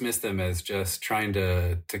could dismiss them as just trying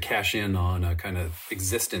to cash in on a kind of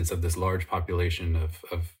existence of this large population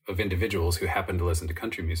of individuals who happen to listen to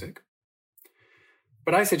country music.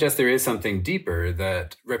 But I suggest there is something deeper,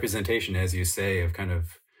 that representation, as you say, of kind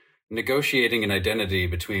of negotiating an identity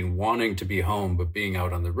between wanting to be home but being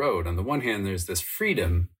out on the road. On the one hand, there's this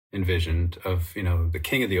freedom envisioned of, the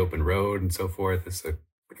king of the open road and so forth. It's a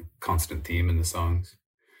constant theme in the songs.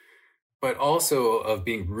 But also of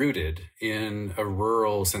being rooted in a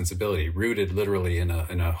rural sensibility, rooted literally in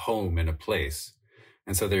a home, in a place.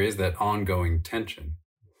 And so there is that ongoing tension.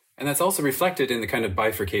 And that's also reflected in the kind of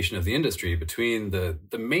bifurcation of the industry between the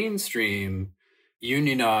mainstream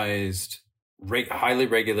unionized, highly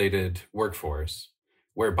regulated workforce,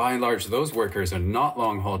 where by and large, those workers are not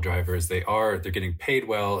long-haul drivers. They're getting paid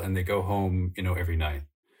well and they go home, every night.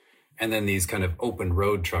 And then these kind of open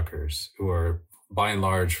road truckers who are, by and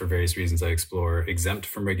large, for various reasons I explore, exempt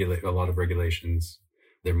from a lot of regulations.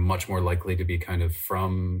 They're much more likely to be kind of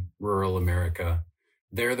from rural America.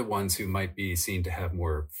 They're the ones who might be seen to have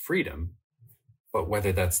more freedom, but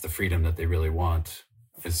whether that's the freedom that they really want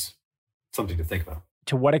is something to think about.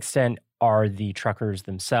 To what extent are the truckers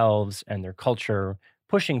themselves and their culture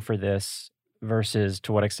pushing for this versus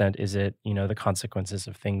to what extent is it, the consequences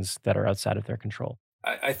of things that are outside of their control?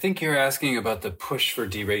 I think you're asking about the push for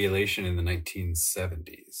deregulation in the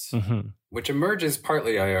 1970s, which emerges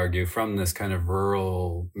partly, I argue, from this kind of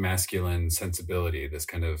rural masculine sensibility, this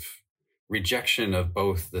kind of rejection of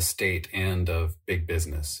both the state and of big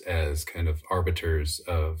business as kind of arbiters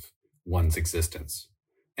of one's existence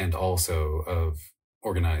and also of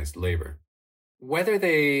organized labor. Whether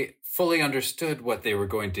they fully understood what they were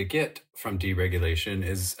going to get from deregulation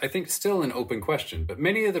is, I think, still an open question. But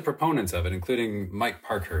many of the proponents of it, including Mike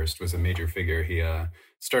Parkhurst, was a major figure. He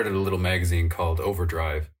started a little magazine called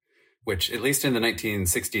Overdrive, which, at least in the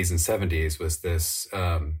 1960s and 70s, was this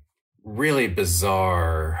really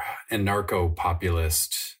bizarre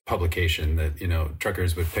anarcho-populist publication that,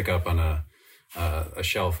 truckers would pick up on a a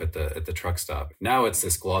shelf at the truck stop. Now it's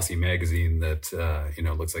this glossy magazine that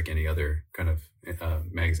looks like any other kind of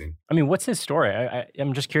magazine. I mean, what's his story?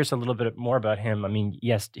 I'm just curious a little bit more about him. I mean,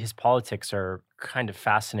 yes, his politics are kind of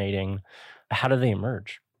fascinating. How do they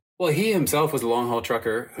emerge? Well, he himself was a long-haul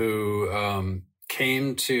trucker who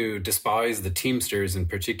came to despise the Teamsters in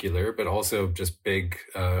particular, but also just big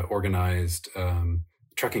organized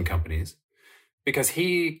trucking companies, because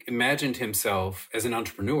he imagined himself as an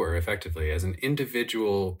entrepreneur, effectively, as an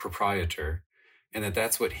individual proprietor, and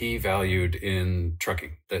that's what he valued in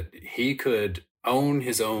trucking, that he could own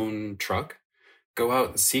his own truck, go out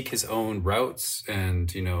and seek his own routes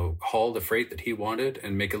and, haul the freight that he wanted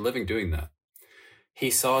and make a living doing that. He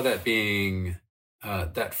saw that being,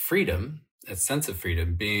 that freedom, that sense of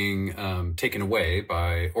freedom being taken away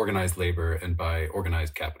by organized labor and by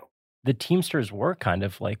organized capital. The Teamsters were kind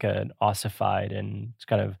of like an ossified and it's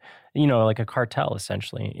kind of, like a cartel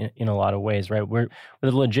essentially in a lot of ways, right? Were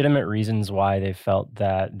the legitimate reasons why they felt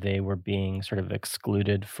that they were being sort of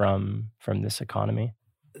excluded from this economy?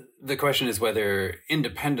 The question is whether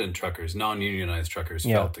independent truckers, non-unionized truckers,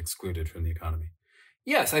 felt excluded from the economy.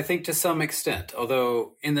 Yes, I think to some extent,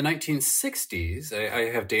 although in the 1960s,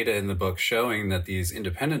 I have data in the book showing that these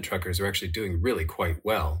independent truckers are actually doing really quite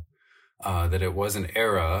well. That it was an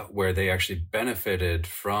era where they actually benefited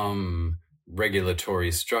from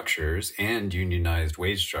regulatory structures and unionized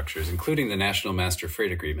wage structures, including the National Master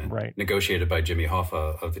Freight Agreement, negotiated by Jimmy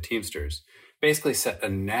Hoffa of the Teamsters, basically set a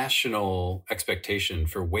national expectation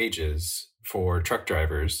for wages for truck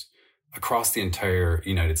drivers across the entire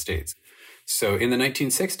United States. So in the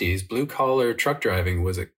 1960s, blue-collar truck driving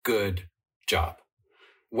was a good job,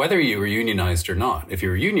 whether you were unionized or not. If you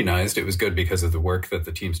were unionized, it was good because of the work that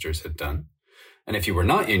the Teamsters had done. And if you were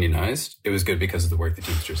not unionized, it was good because of the work the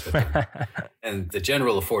Teamsters had done. And the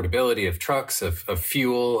general affordability of trucks, of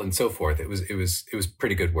fuel, and so forth, it was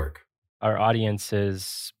pretty good work. Our audience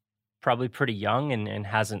is probably pretty young and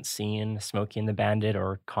hasn't seen Smokey and the Bandit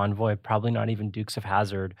or Convoy, probably not even Dukes of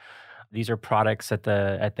Hazzard. These are products at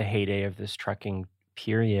the heyday of this trucking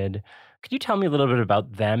period. Could you tell me a little bit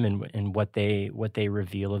about them and what they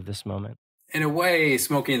reveal of this moment? In a way,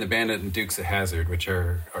 Smokey and the Bandit and Dukes of Hazzard, which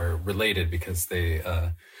are related because they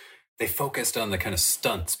focused on the kind of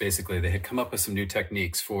stunts, basically. They had come up with some new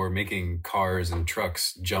techniques for making cars and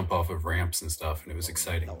trucks jump off of ramps and stuff, and it was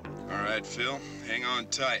exciting. All right, Phil, hang on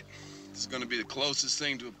tight. This is going to be the closest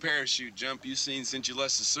thing to a parachute jump you've seen since you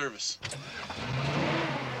left the service.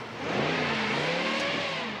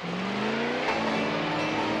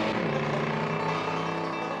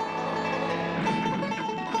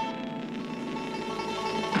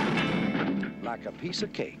 Like a piece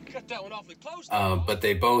of cake. Cut that one awfully close. But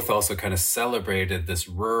they both also kind of celebrated this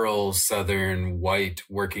rural, southern, white,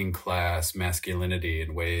 working class masculinity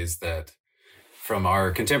in ways that, from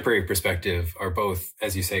our contemporary perspective, are both,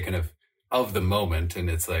 as you say, kind of the moment. And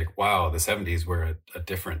it's like, wow, the 70s were a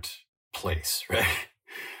different place, right?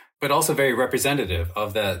 But also very representative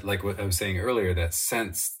of that, like what I was saying earlier, that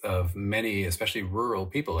sense of many, especially rural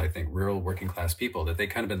people, I think, rural working class people, that they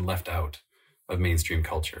kind of been left out of mainstream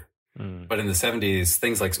culture. But in the 70s,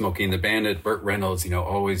 things like Smokey and the Bandit, Burt Reynolds,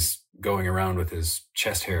 always going around with his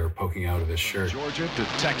chest hair poking out of his shirt. Georgia to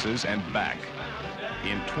Texas and back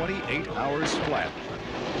in 28 hours flat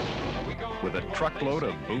with a truckload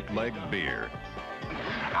of bootleg beer.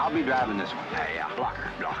 I'll be driving this one. Hey, Blocker.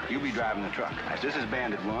 You'll be driving the truck. This is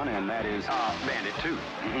Bandit 1, and that is Bandit 2.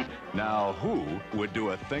 Mm-hmm. Now, who would do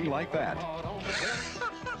a thing like that?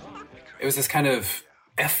 It was this kind of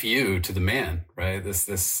FU to the man, right?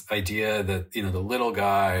 This idea that, the little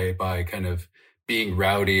guy, by kind of being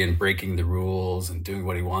rowdy and breaking the rules and doing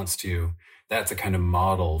what he wants to, that's a kind of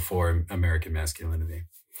model for American masculinity.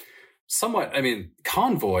 Somewhat,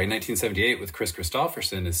 Convoy, 1978 with Chris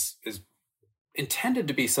Christopherson is intended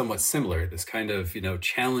to be somewhat similar, this kind of,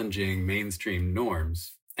 challenging mainstream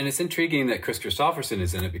norms. And it's intriguing that Chris Christopherson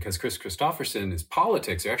is in it because Chris Christopherson, his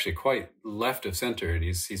politics are actually quite left of center, and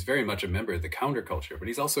he's very much a member of the counterculture, but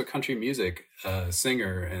he's also a country music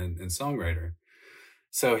singer and songwriter.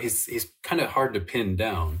 So he's kind of hard to pin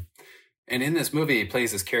down. And in this movie, he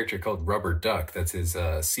plays this character called Rubber Duck. That's his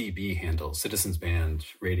CB handle, Citizens Band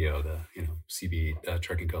Radio, the CB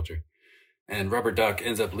trucking culture. And Rubber Duck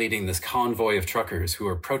ends up leading this convoy of truckers who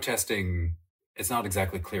are protesting. It's not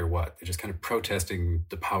exactly clear what. They're just kind of protesting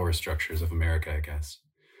the power structures of America, I guess.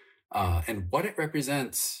 And what it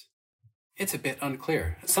represents, it's a bit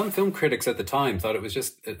unclear. Some film critics at the time thought it was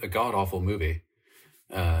just a god-awful movie.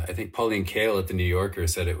 I think Pauline Kael at The New Yorker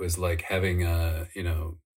said it was like having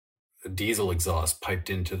diesel exhaust piped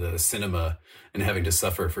into the cinema and having to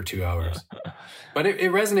suffer for 2 hours. But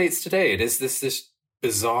it resonates today. It is this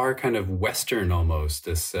bizarre kind of Western almost,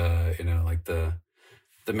 this, like the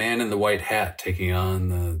man in the white hat taking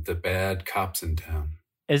on the bad cops in town.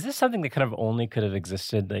 Is this something that kind of only could have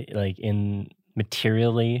existed like in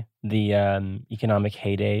materially the economic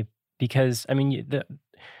heyday? Because, I mean,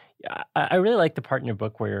 I really like the part in your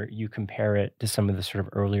book where you compare it to some of the sort of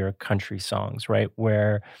earlier country songs, right?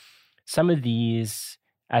 Where some of these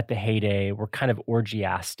at the heyday were kind of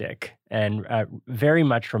orgiastic and very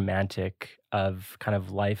much romantic of kind of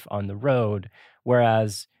life on the road.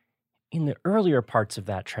 Whereas in the earlier parts of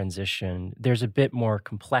that transition, there's a bit more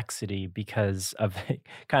complexity because of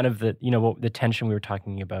kind of the tension we were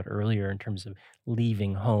talking about earlier in terms of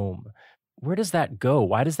leaving home. Where does that go?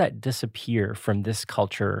 Why does that disappear from this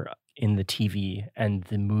culture in the TV and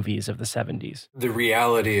the movies of the 70s? The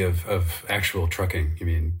reality of actual trucking, you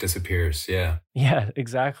mean, disappears, yeah. Yeah,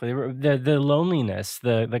 exactly. The loneliness,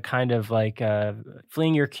 the kind of like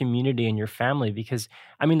fleeing your community and your family, because,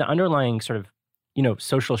 I mean, the underlying sort of,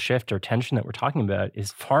 social shift or tension that we're talking about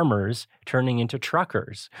is farmers turning into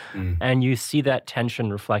truckers. And you see that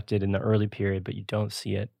tension reflected in the early period, but you don't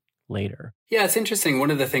see it later. Yeah, it's interesting.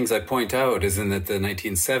 One of the things I point out is in that the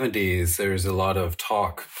 1970s, there's a lot of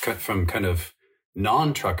talk from kind of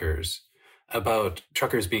non-truckers about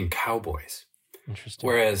truckers being cowboys. Interesting.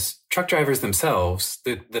 Whereas truck drivers themselves,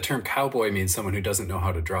 the term cowboy means someone who doesn't know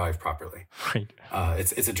how to drive properly. Right.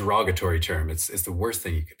 It's a derogatory term. It's the worst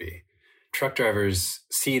thing you could be. Truck drivers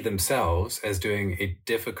see themselves as doing a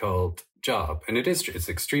difficult job. And it's an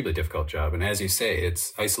extremely difficult job. And as you say,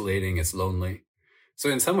 it's isolating, it's lonely. So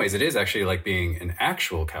in some ways, it is actually like being an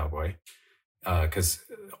actual cowboy, because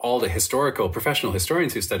all the professional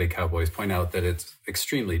historians who study cowboys point out that it's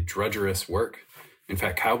extremely drudgerous work. In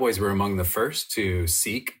fact, cowboys were among the first to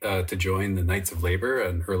seek to join the Knights of Labor,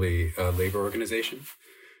 an early labor organization.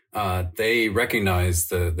 They recognized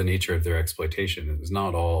the nature of their exploitation. It was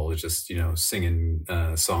not all just, singing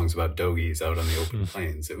songs about doggies out on the open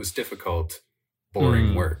plains. It was difficult,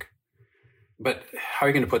 boring work. But how are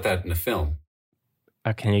you going to put that in a film?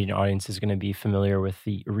 A Canadian audience is going to be familiar with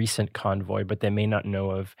the recent convoy, but they may not know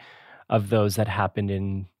of those that happened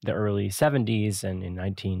in the early 70s and in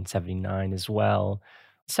 1979 as well.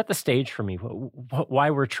 Set the stage for me. Why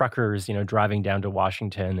were truckers, driving down to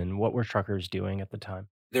Washington, and what were truckers doing at the time?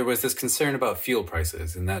 There was this concern about fuel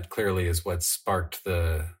prices, and that clearly is what sparked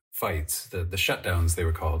the fights, the shutdowns they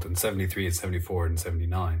were called in 73 and 74 and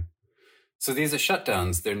 79. So these are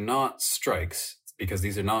shutdowns. They're not strikes, because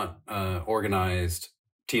these are not organized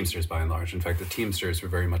Teamsters by and large. In fact, the Teamsters were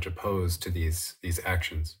very much opposed to these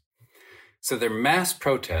actions. So they're mass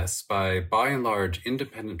protests by and large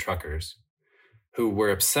independent truckers who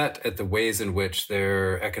were upset at the ways in which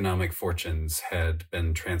their economic fortunes had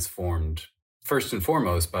been transformed, first and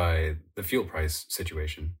foremost by the fuel price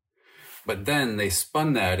situation. But then they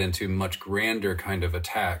spun that into much grander kind of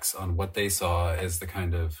attacks on what they saw as the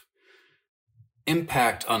kind of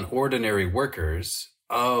impact on ordinary workers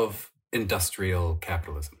of industrial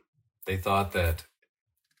capitalism. They thought that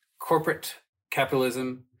corporate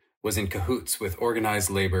capitalism was in cahoots with organized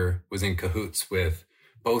labor, was in cahoots with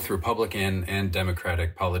both Republican and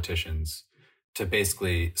Democratic politicians to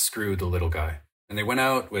basically screw the little guy. And they went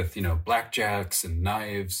out with, blackjacks and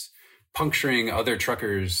knives, puncturing other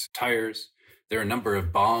truckers' tires. There are a number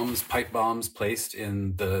of pipe bombs placed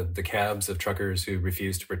in the cabs of truckers who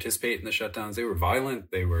refused to participate in the shutdowns. They were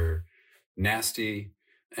violent, they were nasty,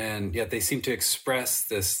 and yet they seemed to express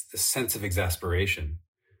this sense of exasperation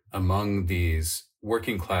among these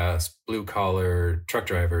working class, blue collar truck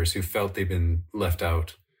drivers who felt they'd been left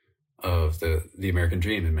out of the American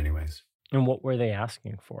dream in many ways. And what were they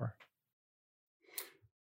asking for?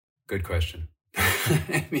 Good question.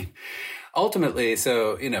 I mean, ultimately,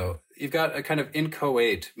 so, you've got a kind of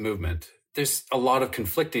inchoate movement. There's a lot of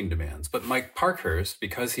conflicting demands, but Mike Parkhurst,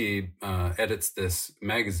 because he edits this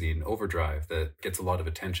magazine, Overdrive, that gets a lot of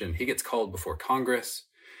attention, he gets called before Congress,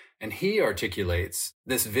 and he articulates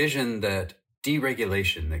this vision that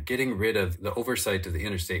deregulation, that getting rid of the oversight of the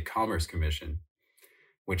Interstate Commerce Commission,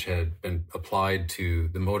 which had been applied to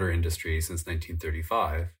the motor industry since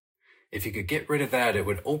 1935, if you could get rid of that, it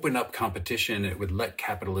would open up competition, it would let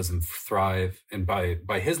capitalism thrive, and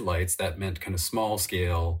by his lights, that meant kind of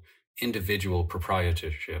small-scale individual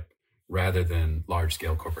proprietorship rather than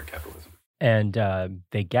large-scale corporate capitalism. And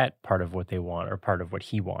they get part of what they want, or part of what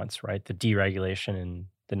he wants, right? The deregulation in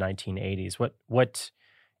the 1980s. What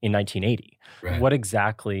in 1980? Right. What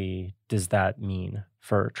exactly does that mean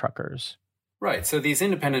for truckers? Right. So these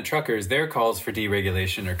independent truckers, their calls for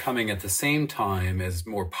deregulation are coming at the same time as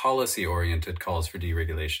more policy-oriented calls for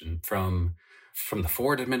deregulation from the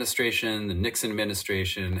Ford administration, the Nixon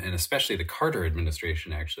administration, and especially the Carter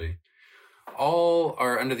administration, actually. All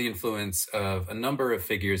are under the influence of a number of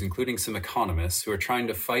figures, including some economists, who are trying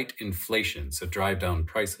to fight inflation, so drive down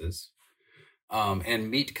prices,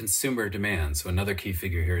 and meet consumer demand. So another key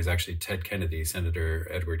figure here is actually Ted Kennedy, Senator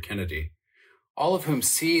Edward Kennedy, all of whom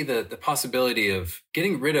see the possibility of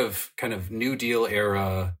getting rid of kind of New Deal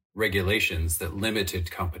era regulations that limited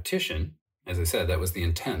competition. As I said, that was the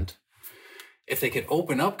intent. If they could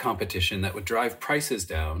open up competition that would drive prices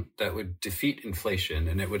down, that would defeat inflation,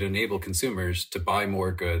 and it would enable consumers to buy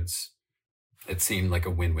more goods, it seemed like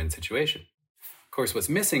a win-win situation. Of course, what's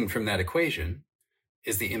missing from that equation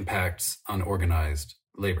is the impacts on organized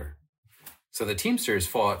labor. So the Teamsters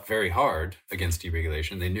fought very hard against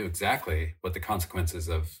deregulation. They knew exactly what the consequences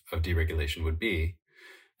of deregulation would be.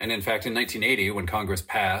 And in fact, in 1980, when Congress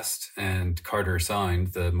passed and Carter signed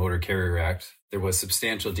the Motor Carrier Act, there was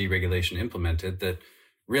substantial deregulation implemented that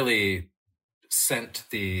really sent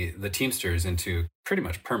the Teamsters into pretty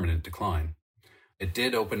much permanent decline. It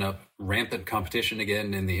did open up rampant competition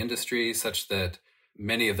again in the industry, such that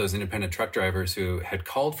many of those independent truck drivers who had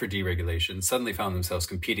called for deregulation suddenly found themselves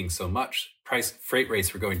competing so much. Freight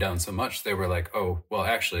rates were going down so much, they were like, oh, well,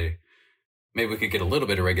 actually, maybe we could get a little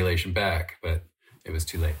bit of regulation back, but it was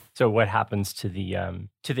too late. So what happens to the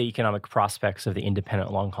economic prospects of the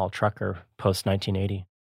independent long-haul trucker post-1980?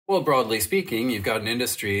 Well, broadly speaking, you've got an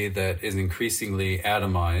industry that is increasingly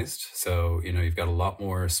atomized. So, you've got a lot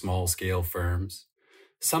more small-scale firms,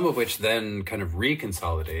 some of which then kind of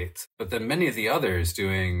reconsolidate. But then many of the others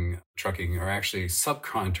doing trucking are actually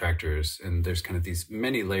subcontractors, and there's kind of these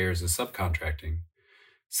many layers of subcontracting,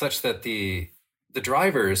 such that the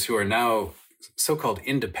drivers who are now so-called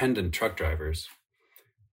independent truck drivers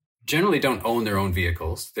generally don't own their own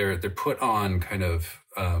vehicles. They're put on kind of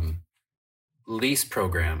lease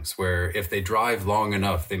programs where if they drive long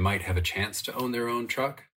enough, they might have a chance to own their own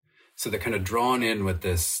truck. So they're kind of drawn in with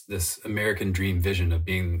this American dream vision of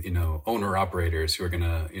being, owner-operators who are going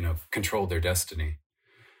to, control their destiny.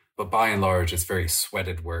 But by and large, it's very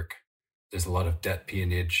sweated work. There's a lot of debt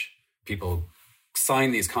peonage. People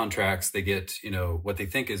sign these contracts. They get, what they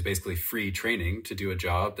think is basically free training to do a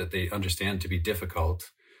job that they understand to be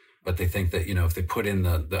difficult. But they think that, if they put in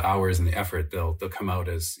the hours and the effort, they'll come out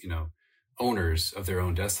as, owners of their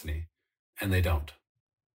own destiny. And they don't.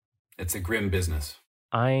 It's a grim business.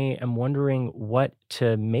 I am wondering what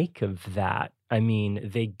to make of that. I mean,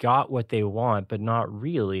 they got what they want, but not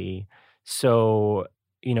really. So,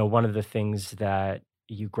 one of the things that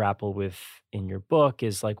you grapple with in your book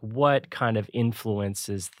is like, what kind of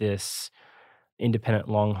influences this independent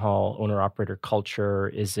long-haul owner-operator culture?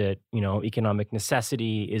 Is it, economic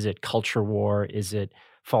necessity? Is it culture war? Is it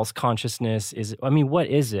false consciousness? What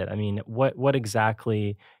is it? What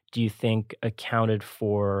exactly do you think accounted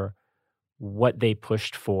for what they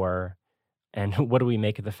pushed for, and what do we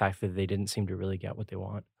make of the fact that they didn't seem to really get what they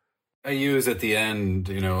want? I use at the end,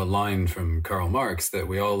 a line from Karl Marx that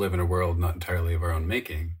we all live in a world not entirely of our own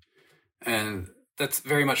making. And that's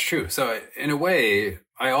very much true. So in a way,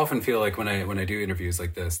 I often feel like when I do interviews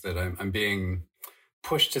like this, that I'm being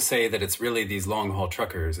pushed to say that it's really these long-haul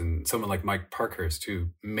truckers and someone like Mike Parkhurst who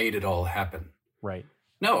made it all happen. Right.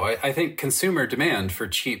 No, I think consumer demand for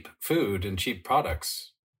cheap food and cheap products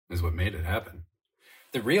is what made it happen.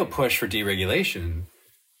 The real push for deregulation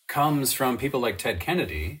comes from people like Ted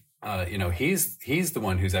Kennedy. He's the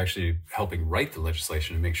one who's actually helping write the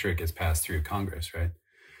legislation and make sure it gets passed through Congress, right?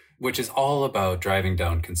 Which is all about driving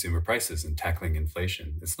down consumer prices and tackling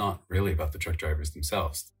inflation. It's not really about the truck drivers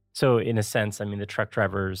themselves. So in a sense, the truck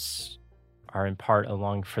drivers are in part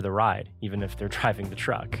along for the ride, even if they're driving the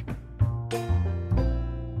truck.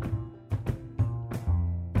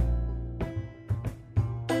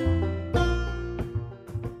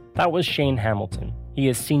 That was Shane Hamilton. He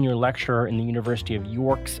is senior lecturer in the University of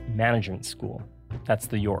York's Management School. That's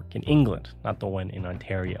the York in England, not the one in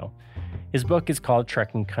Ontario. His book is called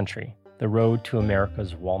Trekking Country: The Road to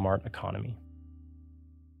America's Walmart Economy.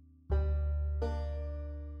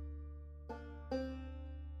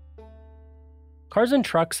 Cars and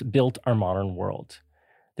trucks built our modern world.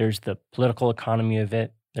 There's the political economy of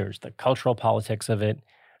it, there's the cultural politics of it,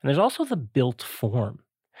 and there's also the built form.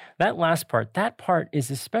 That last part, is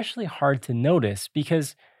especially hard to notice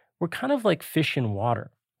because we're kind of like fish in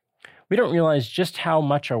water. We don't realize just how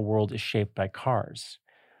much our world is shaped by cars.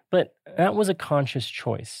 But that was a conscious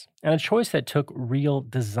choice, and a choice that took real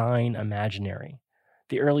design imaginary.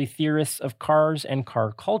 The early theorists of cars and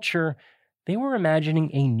car culture They were imagining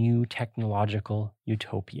a new technological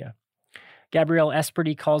utopia. Gabrielle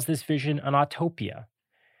Esperdy calls this vision an autopia.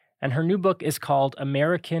 And her new book is called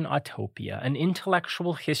American Autopia, an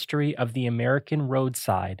intellectual history of the American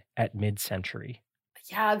roadside at mid-century.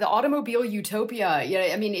 Yeah, the automobile utopia.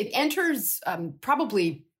 Yeah, I mean, it enters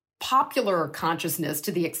probably popular consciousness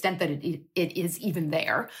to the extent that it is even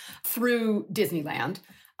there through Disneyland.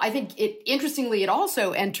 I think interestingly, it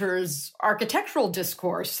also enters architectural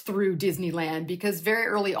discourse through Disneyland because very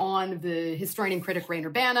early on, the historian and critic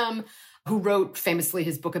Reyner Banham, who wrote famously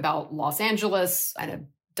his book about Los Angeles and a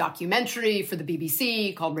documentary for the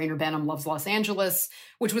BBC called Reyner Banham Loves Los Angeles,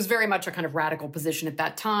 which was very much a kind of radical position at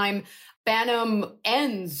that time. Banham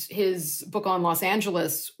ends his book on Los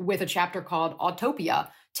Angeles with a chapter called Autopia,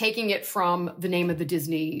 taking it from the name of the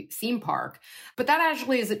Disney theme park. But that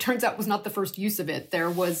actually, as it turns out, was not the first use of it. There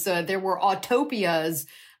were autopias.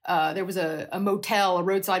 There was a motel, a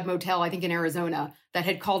roadside motel, I think in Arizona, that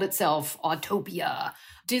had called itself Autopia.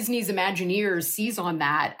 Disney's Imagineers seize on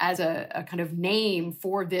that as a kind of name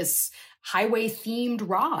for this highway-themed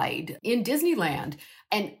ride in Disneyland.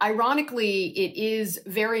 And ironically, it is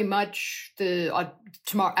very much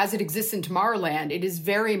as it exists in Tomorrowland, it is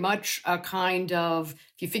very much a kind of,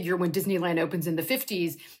 if you figure when Disneyland opens in the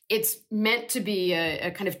 50s, it's meant to be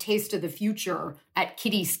a kind of taste of the future at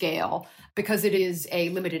kiddie scale because it is a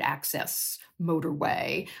limited access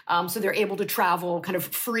motorway. So they're able to travel kind of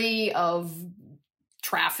free of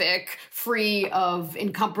traffic, free of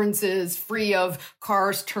encumbrances, free of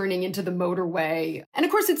cars turning into the motorway. And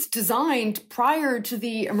of course, it's designed prior to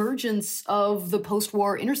the emergence of the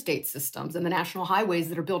post-war interstate systems and the national highways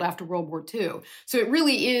that are built after World War II. So it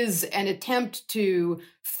really is an attempt to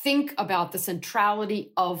think about the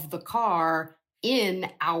centrality of the car in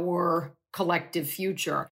our collective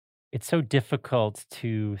future. It's so difficult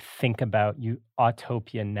to think about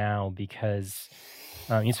Autopia now because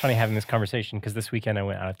it's funny having this conversation because this weekend I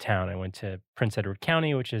went out of town. I went to Prince Edward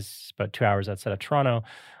County, which is about 2 hours outside of Toronto.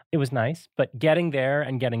 It was nice, but getting there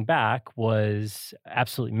and getting back was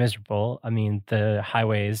absolutely miserable. I mean, the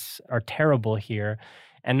highways are terrible here.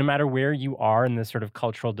 And no matter where you are in this sort of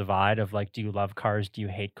cultural divide of like, do you love cars? Do you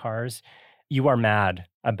hate cars? You are mad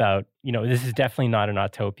about, this is definitely not an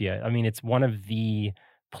Autopia. I mean, it's one of the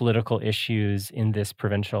political issues in this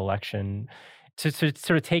provincial election to sort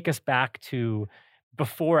of take us back to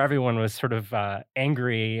before everyone was sort of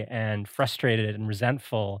angry and frustrated and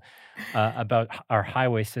resentful about our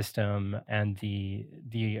highway system and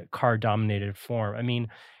the car-dominated form. I mean,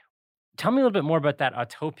 tell me a little bit more about that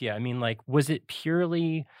Autopia. I mean, like, was it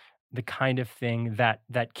purely the kind of thing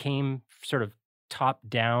that came sort of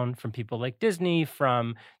top-down from people like Disney,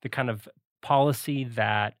 from the kind of policy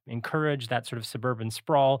that encouraged that sort of suburban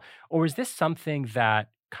sprawl, or was this something that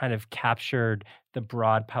kind of captured the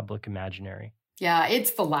broad public imaginary? Yeah,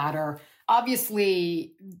 it's the latter.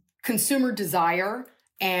 Obviously, consumer desire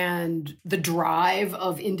and the drive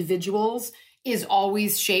of individuals is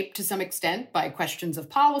always shaped to some extent by questions of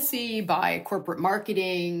policy, by corporate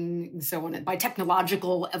marketing, and so on, by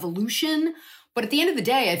technological evolution. But at the end of the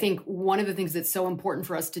day, I think one of the things that's so important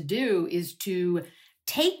for us to do is to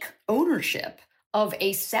take ownership of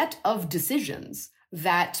a set of decisions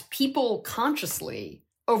that people consciously,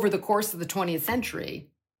 over the course of the 20th century,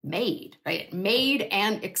 made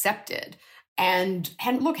and accepted. And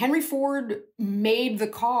look, Henry Ford made the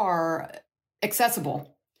car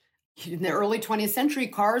accessible. In the early 20th century,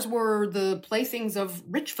 cars were the playthings of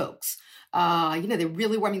rich folks. They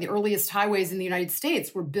really were. I mean, the earliest highways in the United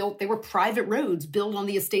States were built, they were private roads built on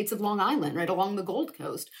the estates of Long Island, right along the Gold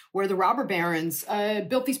Coast, where the robber barons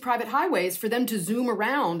built these private highways for them to zoom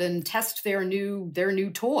around and test their new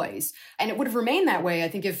toys. And it would have remained that way, I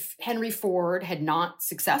think, if Henry Ford had not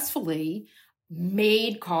successfully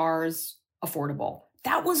made cars affordable.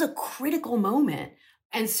 That was a critical moment.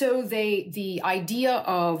 And so the idea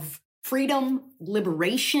of freedom,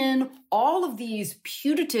 liberation, all of these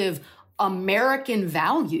putative American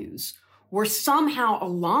values were somehow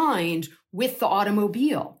aligned with the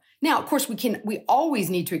automobile. Now, of course, we always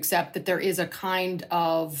need to accept that there is a kind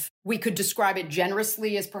of, we could describe it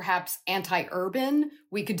generously as perhaps anti-urban.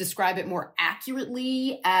 We could describe it more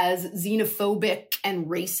accurately as xenophobic and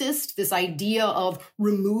racist, this idea of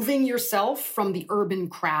removing yourself from the urban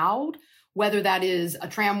crowd, whether that is a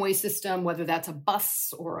tramway system, whether that's a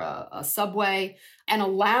bus or a subway, and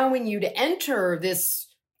allowing you to enter this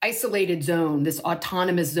isolated zone, this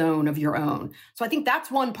autonomous zone of your own. So I think that's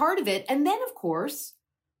one part of it. And then, of course,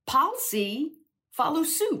 policy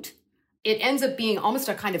follows suit. It ends up being almost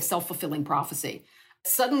a kind of self-fulfilling prophecy.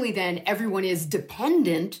 Suddenly, then, everyone is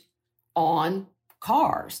dependent on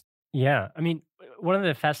cars. Yeah. I mean, One of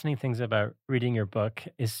the fascinating things about reading your book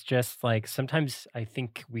is just like sometimes I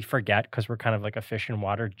think we forget because we're kind of like a fish in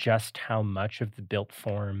water just how much of the built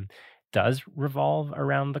form does revolve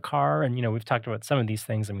around the car. And, we've talked about some of these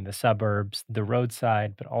things. I mean, the suburbs, the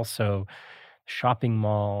roadside, but also shopping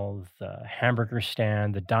mall, the hamburger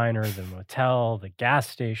stand, the diner, the motel, the gas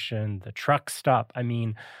station, the truck stop. I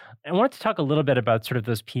mean, I wanted to talk a little bit about sort of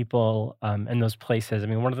those people and those places. I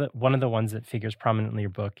mean, one of the ones that figures prominently in your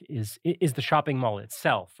book is the shopping mall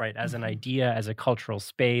itself, right? As an idea, as a cultural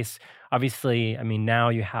space. Obviously, I mean, now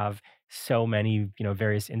you have so many,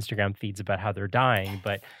 various Instagram feeds about how they're dying.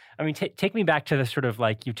 But I mean, take me back to the sort of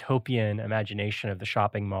like utopian imagination of the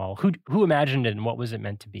shopping mall. Who imagined it and what was it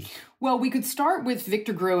meant to be? Well, we could start with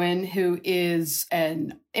Victor Gruen, who is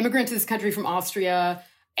an immigrant to this country from Austria,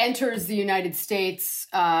 enters the United States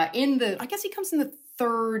I guess he comes in the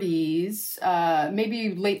 30s,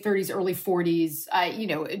 maybe late 30s, early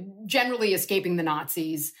 40s, generally escaping the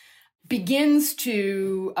Nazis. Begins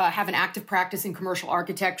to have an active practice in commercial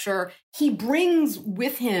architecture. He brings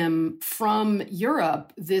with him from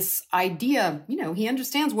Europe this idea, he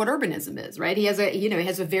understands what urbanism is, right? He has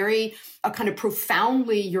a very kind of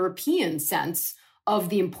profoundly European sense of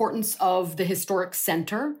the importance of the historic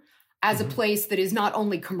center as a place that is not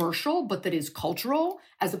only commercial, but that is cultural,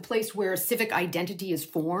 as a place where civic identity is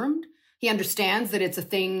formed. He understands that it's a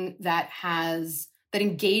thing that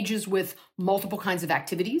engages with multiple kinds of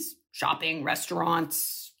activities. Shopping,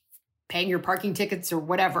 restaurants, paying your parking tickets or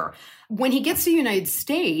whatever. When he gets to the United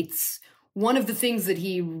States, one of the things that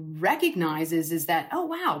he recognizes is that, oh,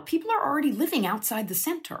 wow, people are already living outside the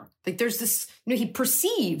center. Like there's this, he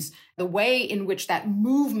perceives the way in which that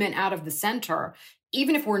movement out of the center,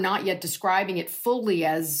 even if we're not yet describing it fully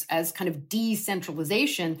as kind of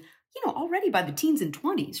decentralization, already by the teens and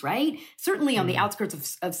 20s, right? Certainly on the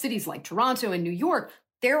outskirts of cities like Toronto and New York,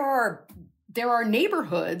 there are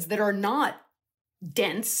neighborhoods that are not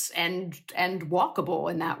dense and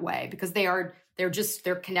walkable in that way because they're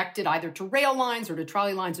connected either to rail lines or to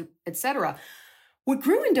trolley lines, et cetera. What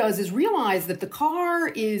Gruen does is realize that the car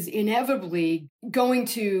is inevitably going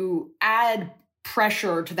to add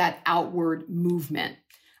pressure to that outward movement,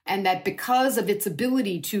 and that because of its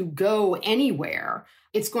ability to go anywhere,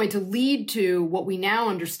 it's going to lead to what we now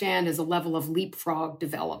understand as a level of leapfrog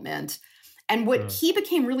development. And what he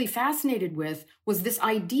became really fascinated with was this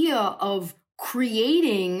idea of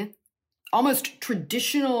creating almost a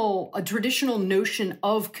traditional notion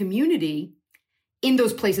of community in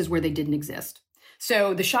those places where they didn't exist.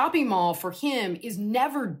 So the shopping mall for him is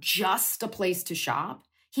never just a place to shop.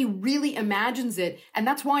 He really imagines it. And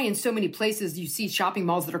that's why in so many places you see shopping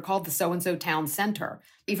malls that are called the so-and-so town center,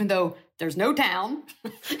 even though there's no town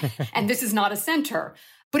and this is not a center.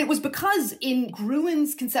 But it was because in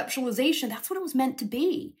Gruen's conceptualization, that's what it was meant to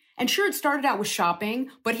be. And sure, it started out with shopping,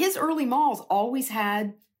 but his early malls always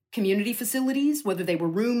had community facilities, whether they were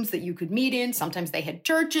rooms that you could meet in. Sometimes they had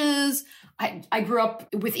churches. I grew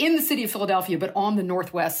up within the city of Philadelphia, but on the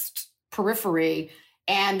Northwest periphery.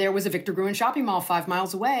 And there was a Victor Gruen shopping mall 5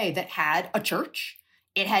 miles away that had a church.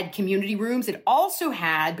 It had community rooms. It also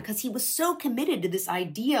had, because he was so committed to this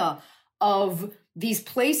idea of these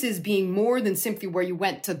places being more than simply where you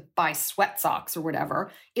went to buy sweat socks or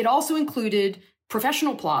whatever, it also included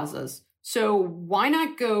professional plazas. So why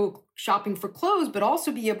not go shopping for clothes, but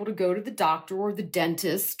also be able to go to the doctor or the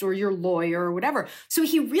dentist or your lawyer or whatever. So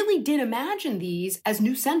he really did imagine these as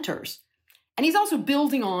new centers. And he's also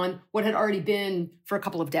building on what had already been for a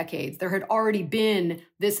couple of decades. There had already been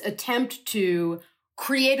this attempt to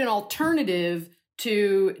create an alternative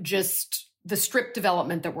to just the strip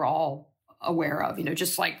development that we're all aware of,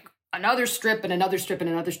 just like another strip and another strip and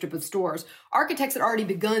another strip of stores. Architects had already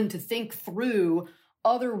begun to think through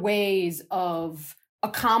other ways of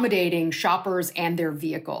accommodating shoppers and their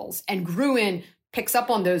vehicles. And Gruen picks up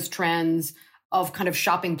on those trends of kind of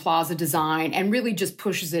shopping plaza design and really just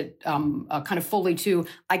pushes it kind of fully to,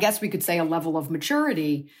 I guess we could say, a level of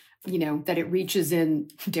maturity, that it reaches in,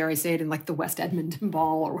 dare I say it, in like the West Edmonton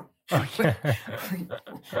Mall or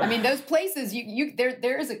I mean, those places,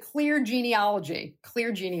 there is a clear genealogy.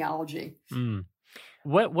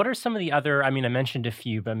 What are some of the other, I mentioned a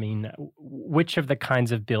few, but which of the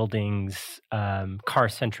kinds of buildings,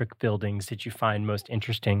 car-centric buildings, did you find most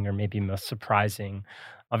interesting or maybe most surprising?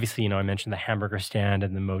 Obviously, I mentioned the hamburger stand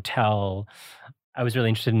and the motel. I was really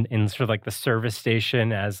interested in sort of like the service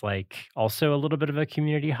station as like also a little bit of a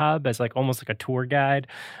community hub, as like almost like a tour guide.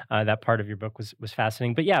 That part of your book was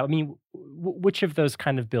fascinating. But yeah, which of those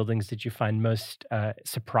kind of buildings did you find most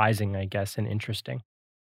surprising, I guess, and interesting?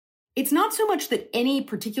 It's not so much that any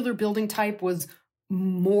particular building type was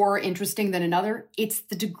more interesting than another. It's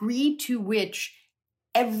the degree to which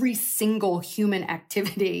every single human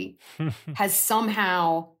activity has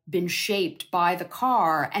somehow been shaped by the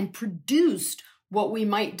car and produced what we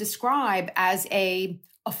might describe as a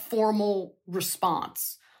formal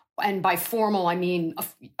response. And by formal, I mean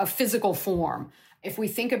a physical form. If we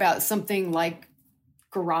think about something like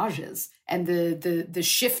garages and the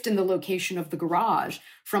shift in the location of the garage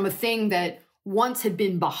from a thing that once had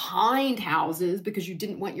been behind houses because you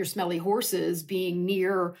didn't want your smelly horses being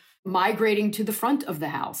near, migrating to the front of the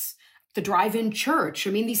house. The drive-in church.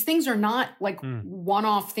 I mean, these things are not like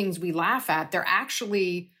one-off things we laugh at. They're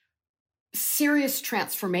actually serious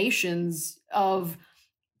transformations of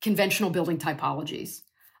conventional building typologies.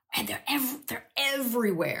 And they're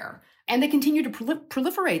everywhere. And they continue to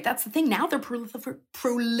proliferate. That's the thing. Now they're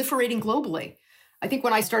proliferating globally. I think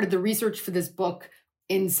when I started the research for this book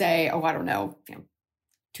in, say,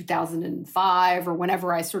 2005 or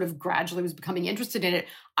whenever I sort of gradually was becoming interested in it,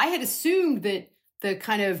 I had assumed that the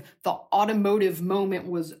automotive moment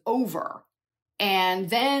was over. And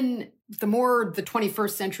then the more the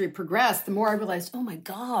 21st century progressed, the more I realized, oh my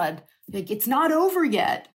God, like it's not over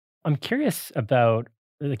yet. I'm curious about,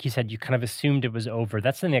 like you said, you kind of assumed it was over.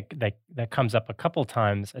 That's something that comes up a couple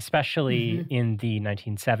times, especially in the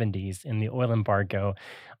 1970s, in the oil embargo.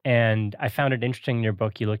 And I found it interesting in your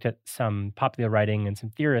book, you looked at some popular writing and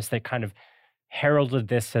some theorists that kind of heralded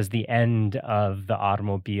this as the end of the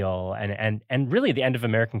automobile and really the end of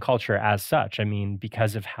American culture as such. I mean,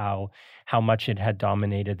 because of how much it had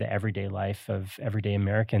dominated the everyday life of everyday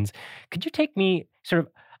Americans. Could you take me sort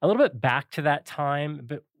of a little bit back to that time?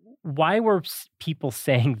 But why were people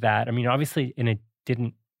saying that? I mean, obviously, and it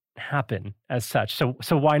didn't happen as such. So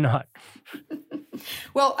why not?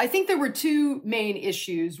 Well, I think there were two main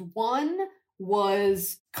issues. One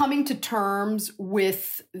was coming to terms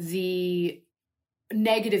with the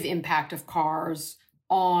negative impact of cars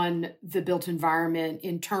on the built environment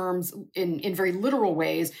in very literal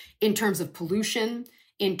ways, in terms of pollution,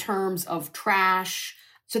 in terms of trash.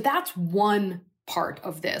 So that's one part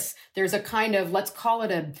of this. There's a kind of, let's call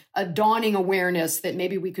it a dawning awareness that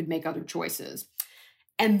maybe we could make other choices.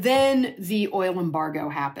 And then the oil embargo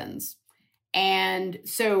happens. And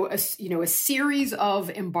so, a series of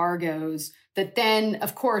embargoes that then,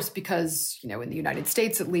 of course, because, in the United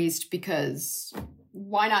States at least, because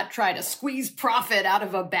why not try to squeeze profit out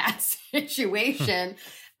of a bad situation?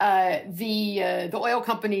 The oil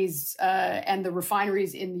companies and the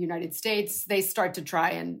refineries in the United States, they start to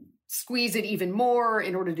try and squeeze it even more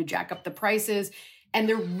in order to jack up the prices. And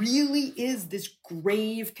there really is this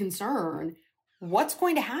grave concern. What's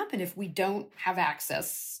going to happen if we don't have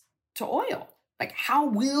access to oil? Like, how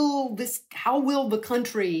will the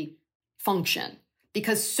country function?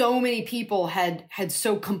 Because so many people had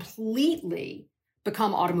so completely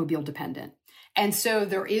become automobile dependent. And so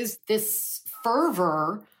there is this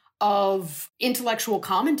fervor of intellectual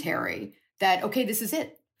commentary that, okay, this is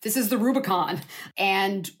it. This is the Rubicon.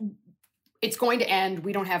 And it's going to end.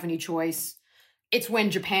 We don't have any choice. It's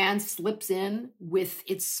when Japan slips in with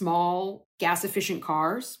its small gas-efficient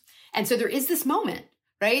cars. And so there is this moment,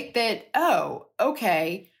 right, that, oh,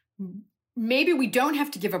 okay, maybe we don't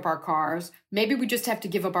have to give up our cars. Maybe we just have to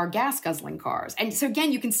give up our gas-guzzling cars. And so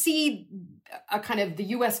again, you can see a kind of the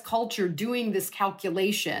U.S. culture doing this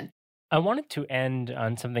calculation. I wanted to end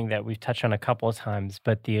on something that we've touched on a couple of times,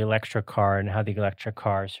 but the electric car and how the electric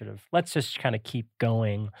car sort of, let's just kind of keep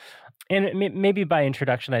going. And maybe by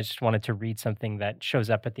introduction, I just wanted to read something that shows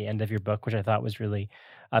up at the end of your book, which I thought was really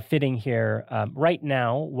fitting here. Right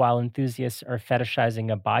now, while enthusiasts are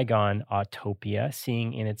fetishizing a bygone autopia,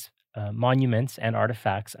 seeing in its monuments and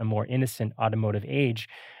artifacts a more innocent automotive age,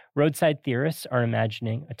 roadside theorists are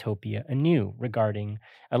imagining utopia anew, regarding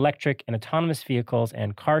electric and autonomous vehicles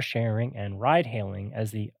and car sharing and ride-hailing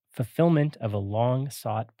as the fulfillment of a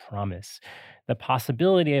long-sought promise, the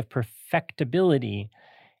possibility of perfectibility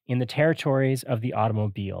in the territories of the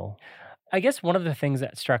automobile. I guess one of the things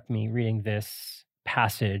that struck me reading this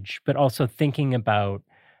passage, but also thinking about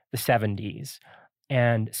the 70s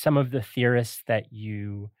and some of the theorists that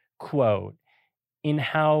you quote, in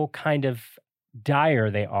how kind of dire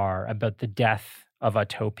they are about the death of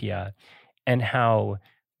utopia and how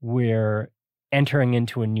we're entering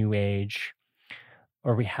into a new age,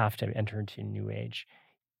 or we have to enter into a new age.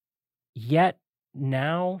 Yet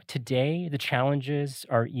now, today, the challenges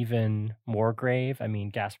are even more grave. I mean,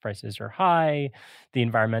 gas prices are high, the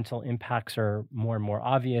environmental impacts are more and more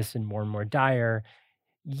obvious and more dire.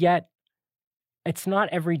 Yet it's not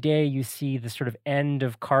every day you see the sort of end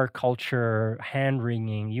of car culture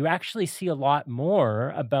hand-wringing. You actually see a lot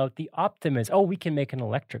more about the optimism. Oh, we can make an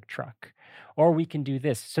electric truck, or we can do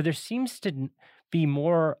this. So there seems to be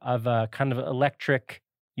more of a kind of electric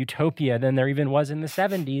utopia than there even was in the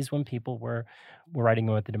 70s when people were writing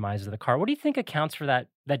about the demise of the car. What do you think accounts for that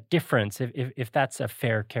difference, if that's a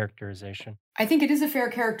fair characterization? I think it is a fair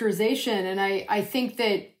characterization. And I think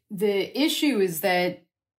that the issue is that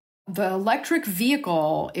the electric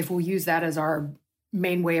vehicle, if we'll use that as our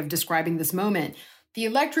main way of describing this moment, the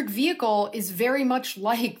electric vehicle is very much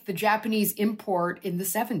like the Japanese import in the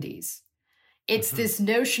 70s. It's this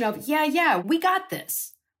notion of, we got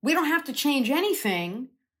this. We don't have to change anything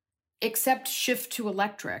except shift to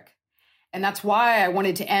electric. And that's why I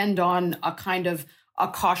wanted to end on a kind of a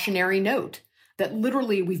cautionary note that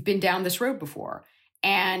literally we've been down this road before.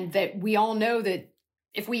 And that we all know that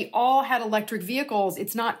if we all had electric vehicles,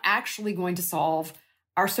 it's not actually going to solve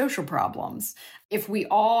our social problems. If we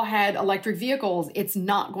all had electric vehicles, it's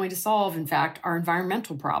not going to solve, in fact, our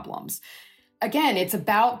environmental problems. Again, it's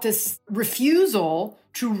about this refusal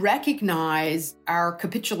to recognize our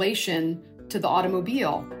capitulation to the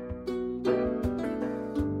automobile.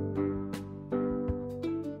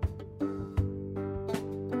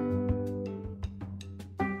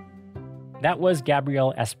 That was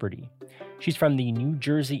Gabrielle Esperdy. She's from the New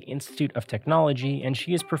Jersey Institute of Technology, and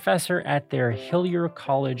she is professor at their Hillier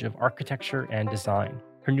College of Architecture and Design.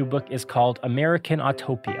 Her new book is called American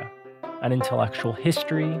Autopia, an intellectual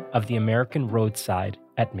history of the American roadside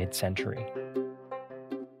at mid-century.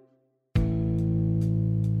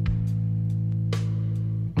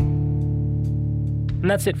 And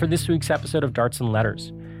that's it for this week's episode of Darts and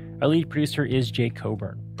Letters. Our lead producer is Jay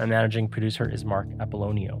Coburn. Our managing producer is Mark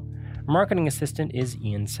Apollonio. Our marketing assistant is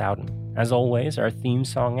Ian Sowden. As always, our theme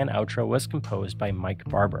song and outro was composed by Mike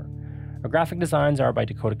Barber. Our graphic designs are by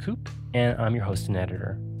Dakota Koop, and I'm your host and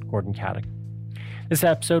editor, Gordon Caddick. This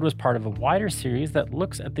episode was part of a wider series that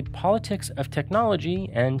looks at the politics of technology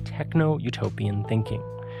and techno-utopian thinking.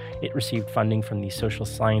 It received funding from the Social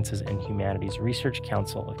Sciences and Humanities Research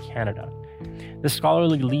Council of Canada. The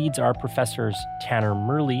scholarly leads are Professors Tanner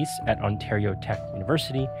Merlis at Ontario Tech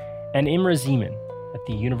University and Imre Zeman at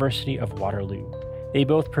the University of Waterloo. They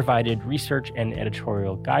both provided research and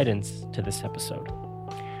editorial guidance to this episode.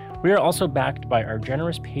 We are also backed by our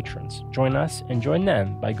generous patrons. Join us and join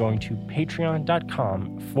them by going to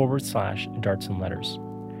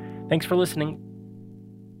patreon.com/dartsandletters. Thanks for listening.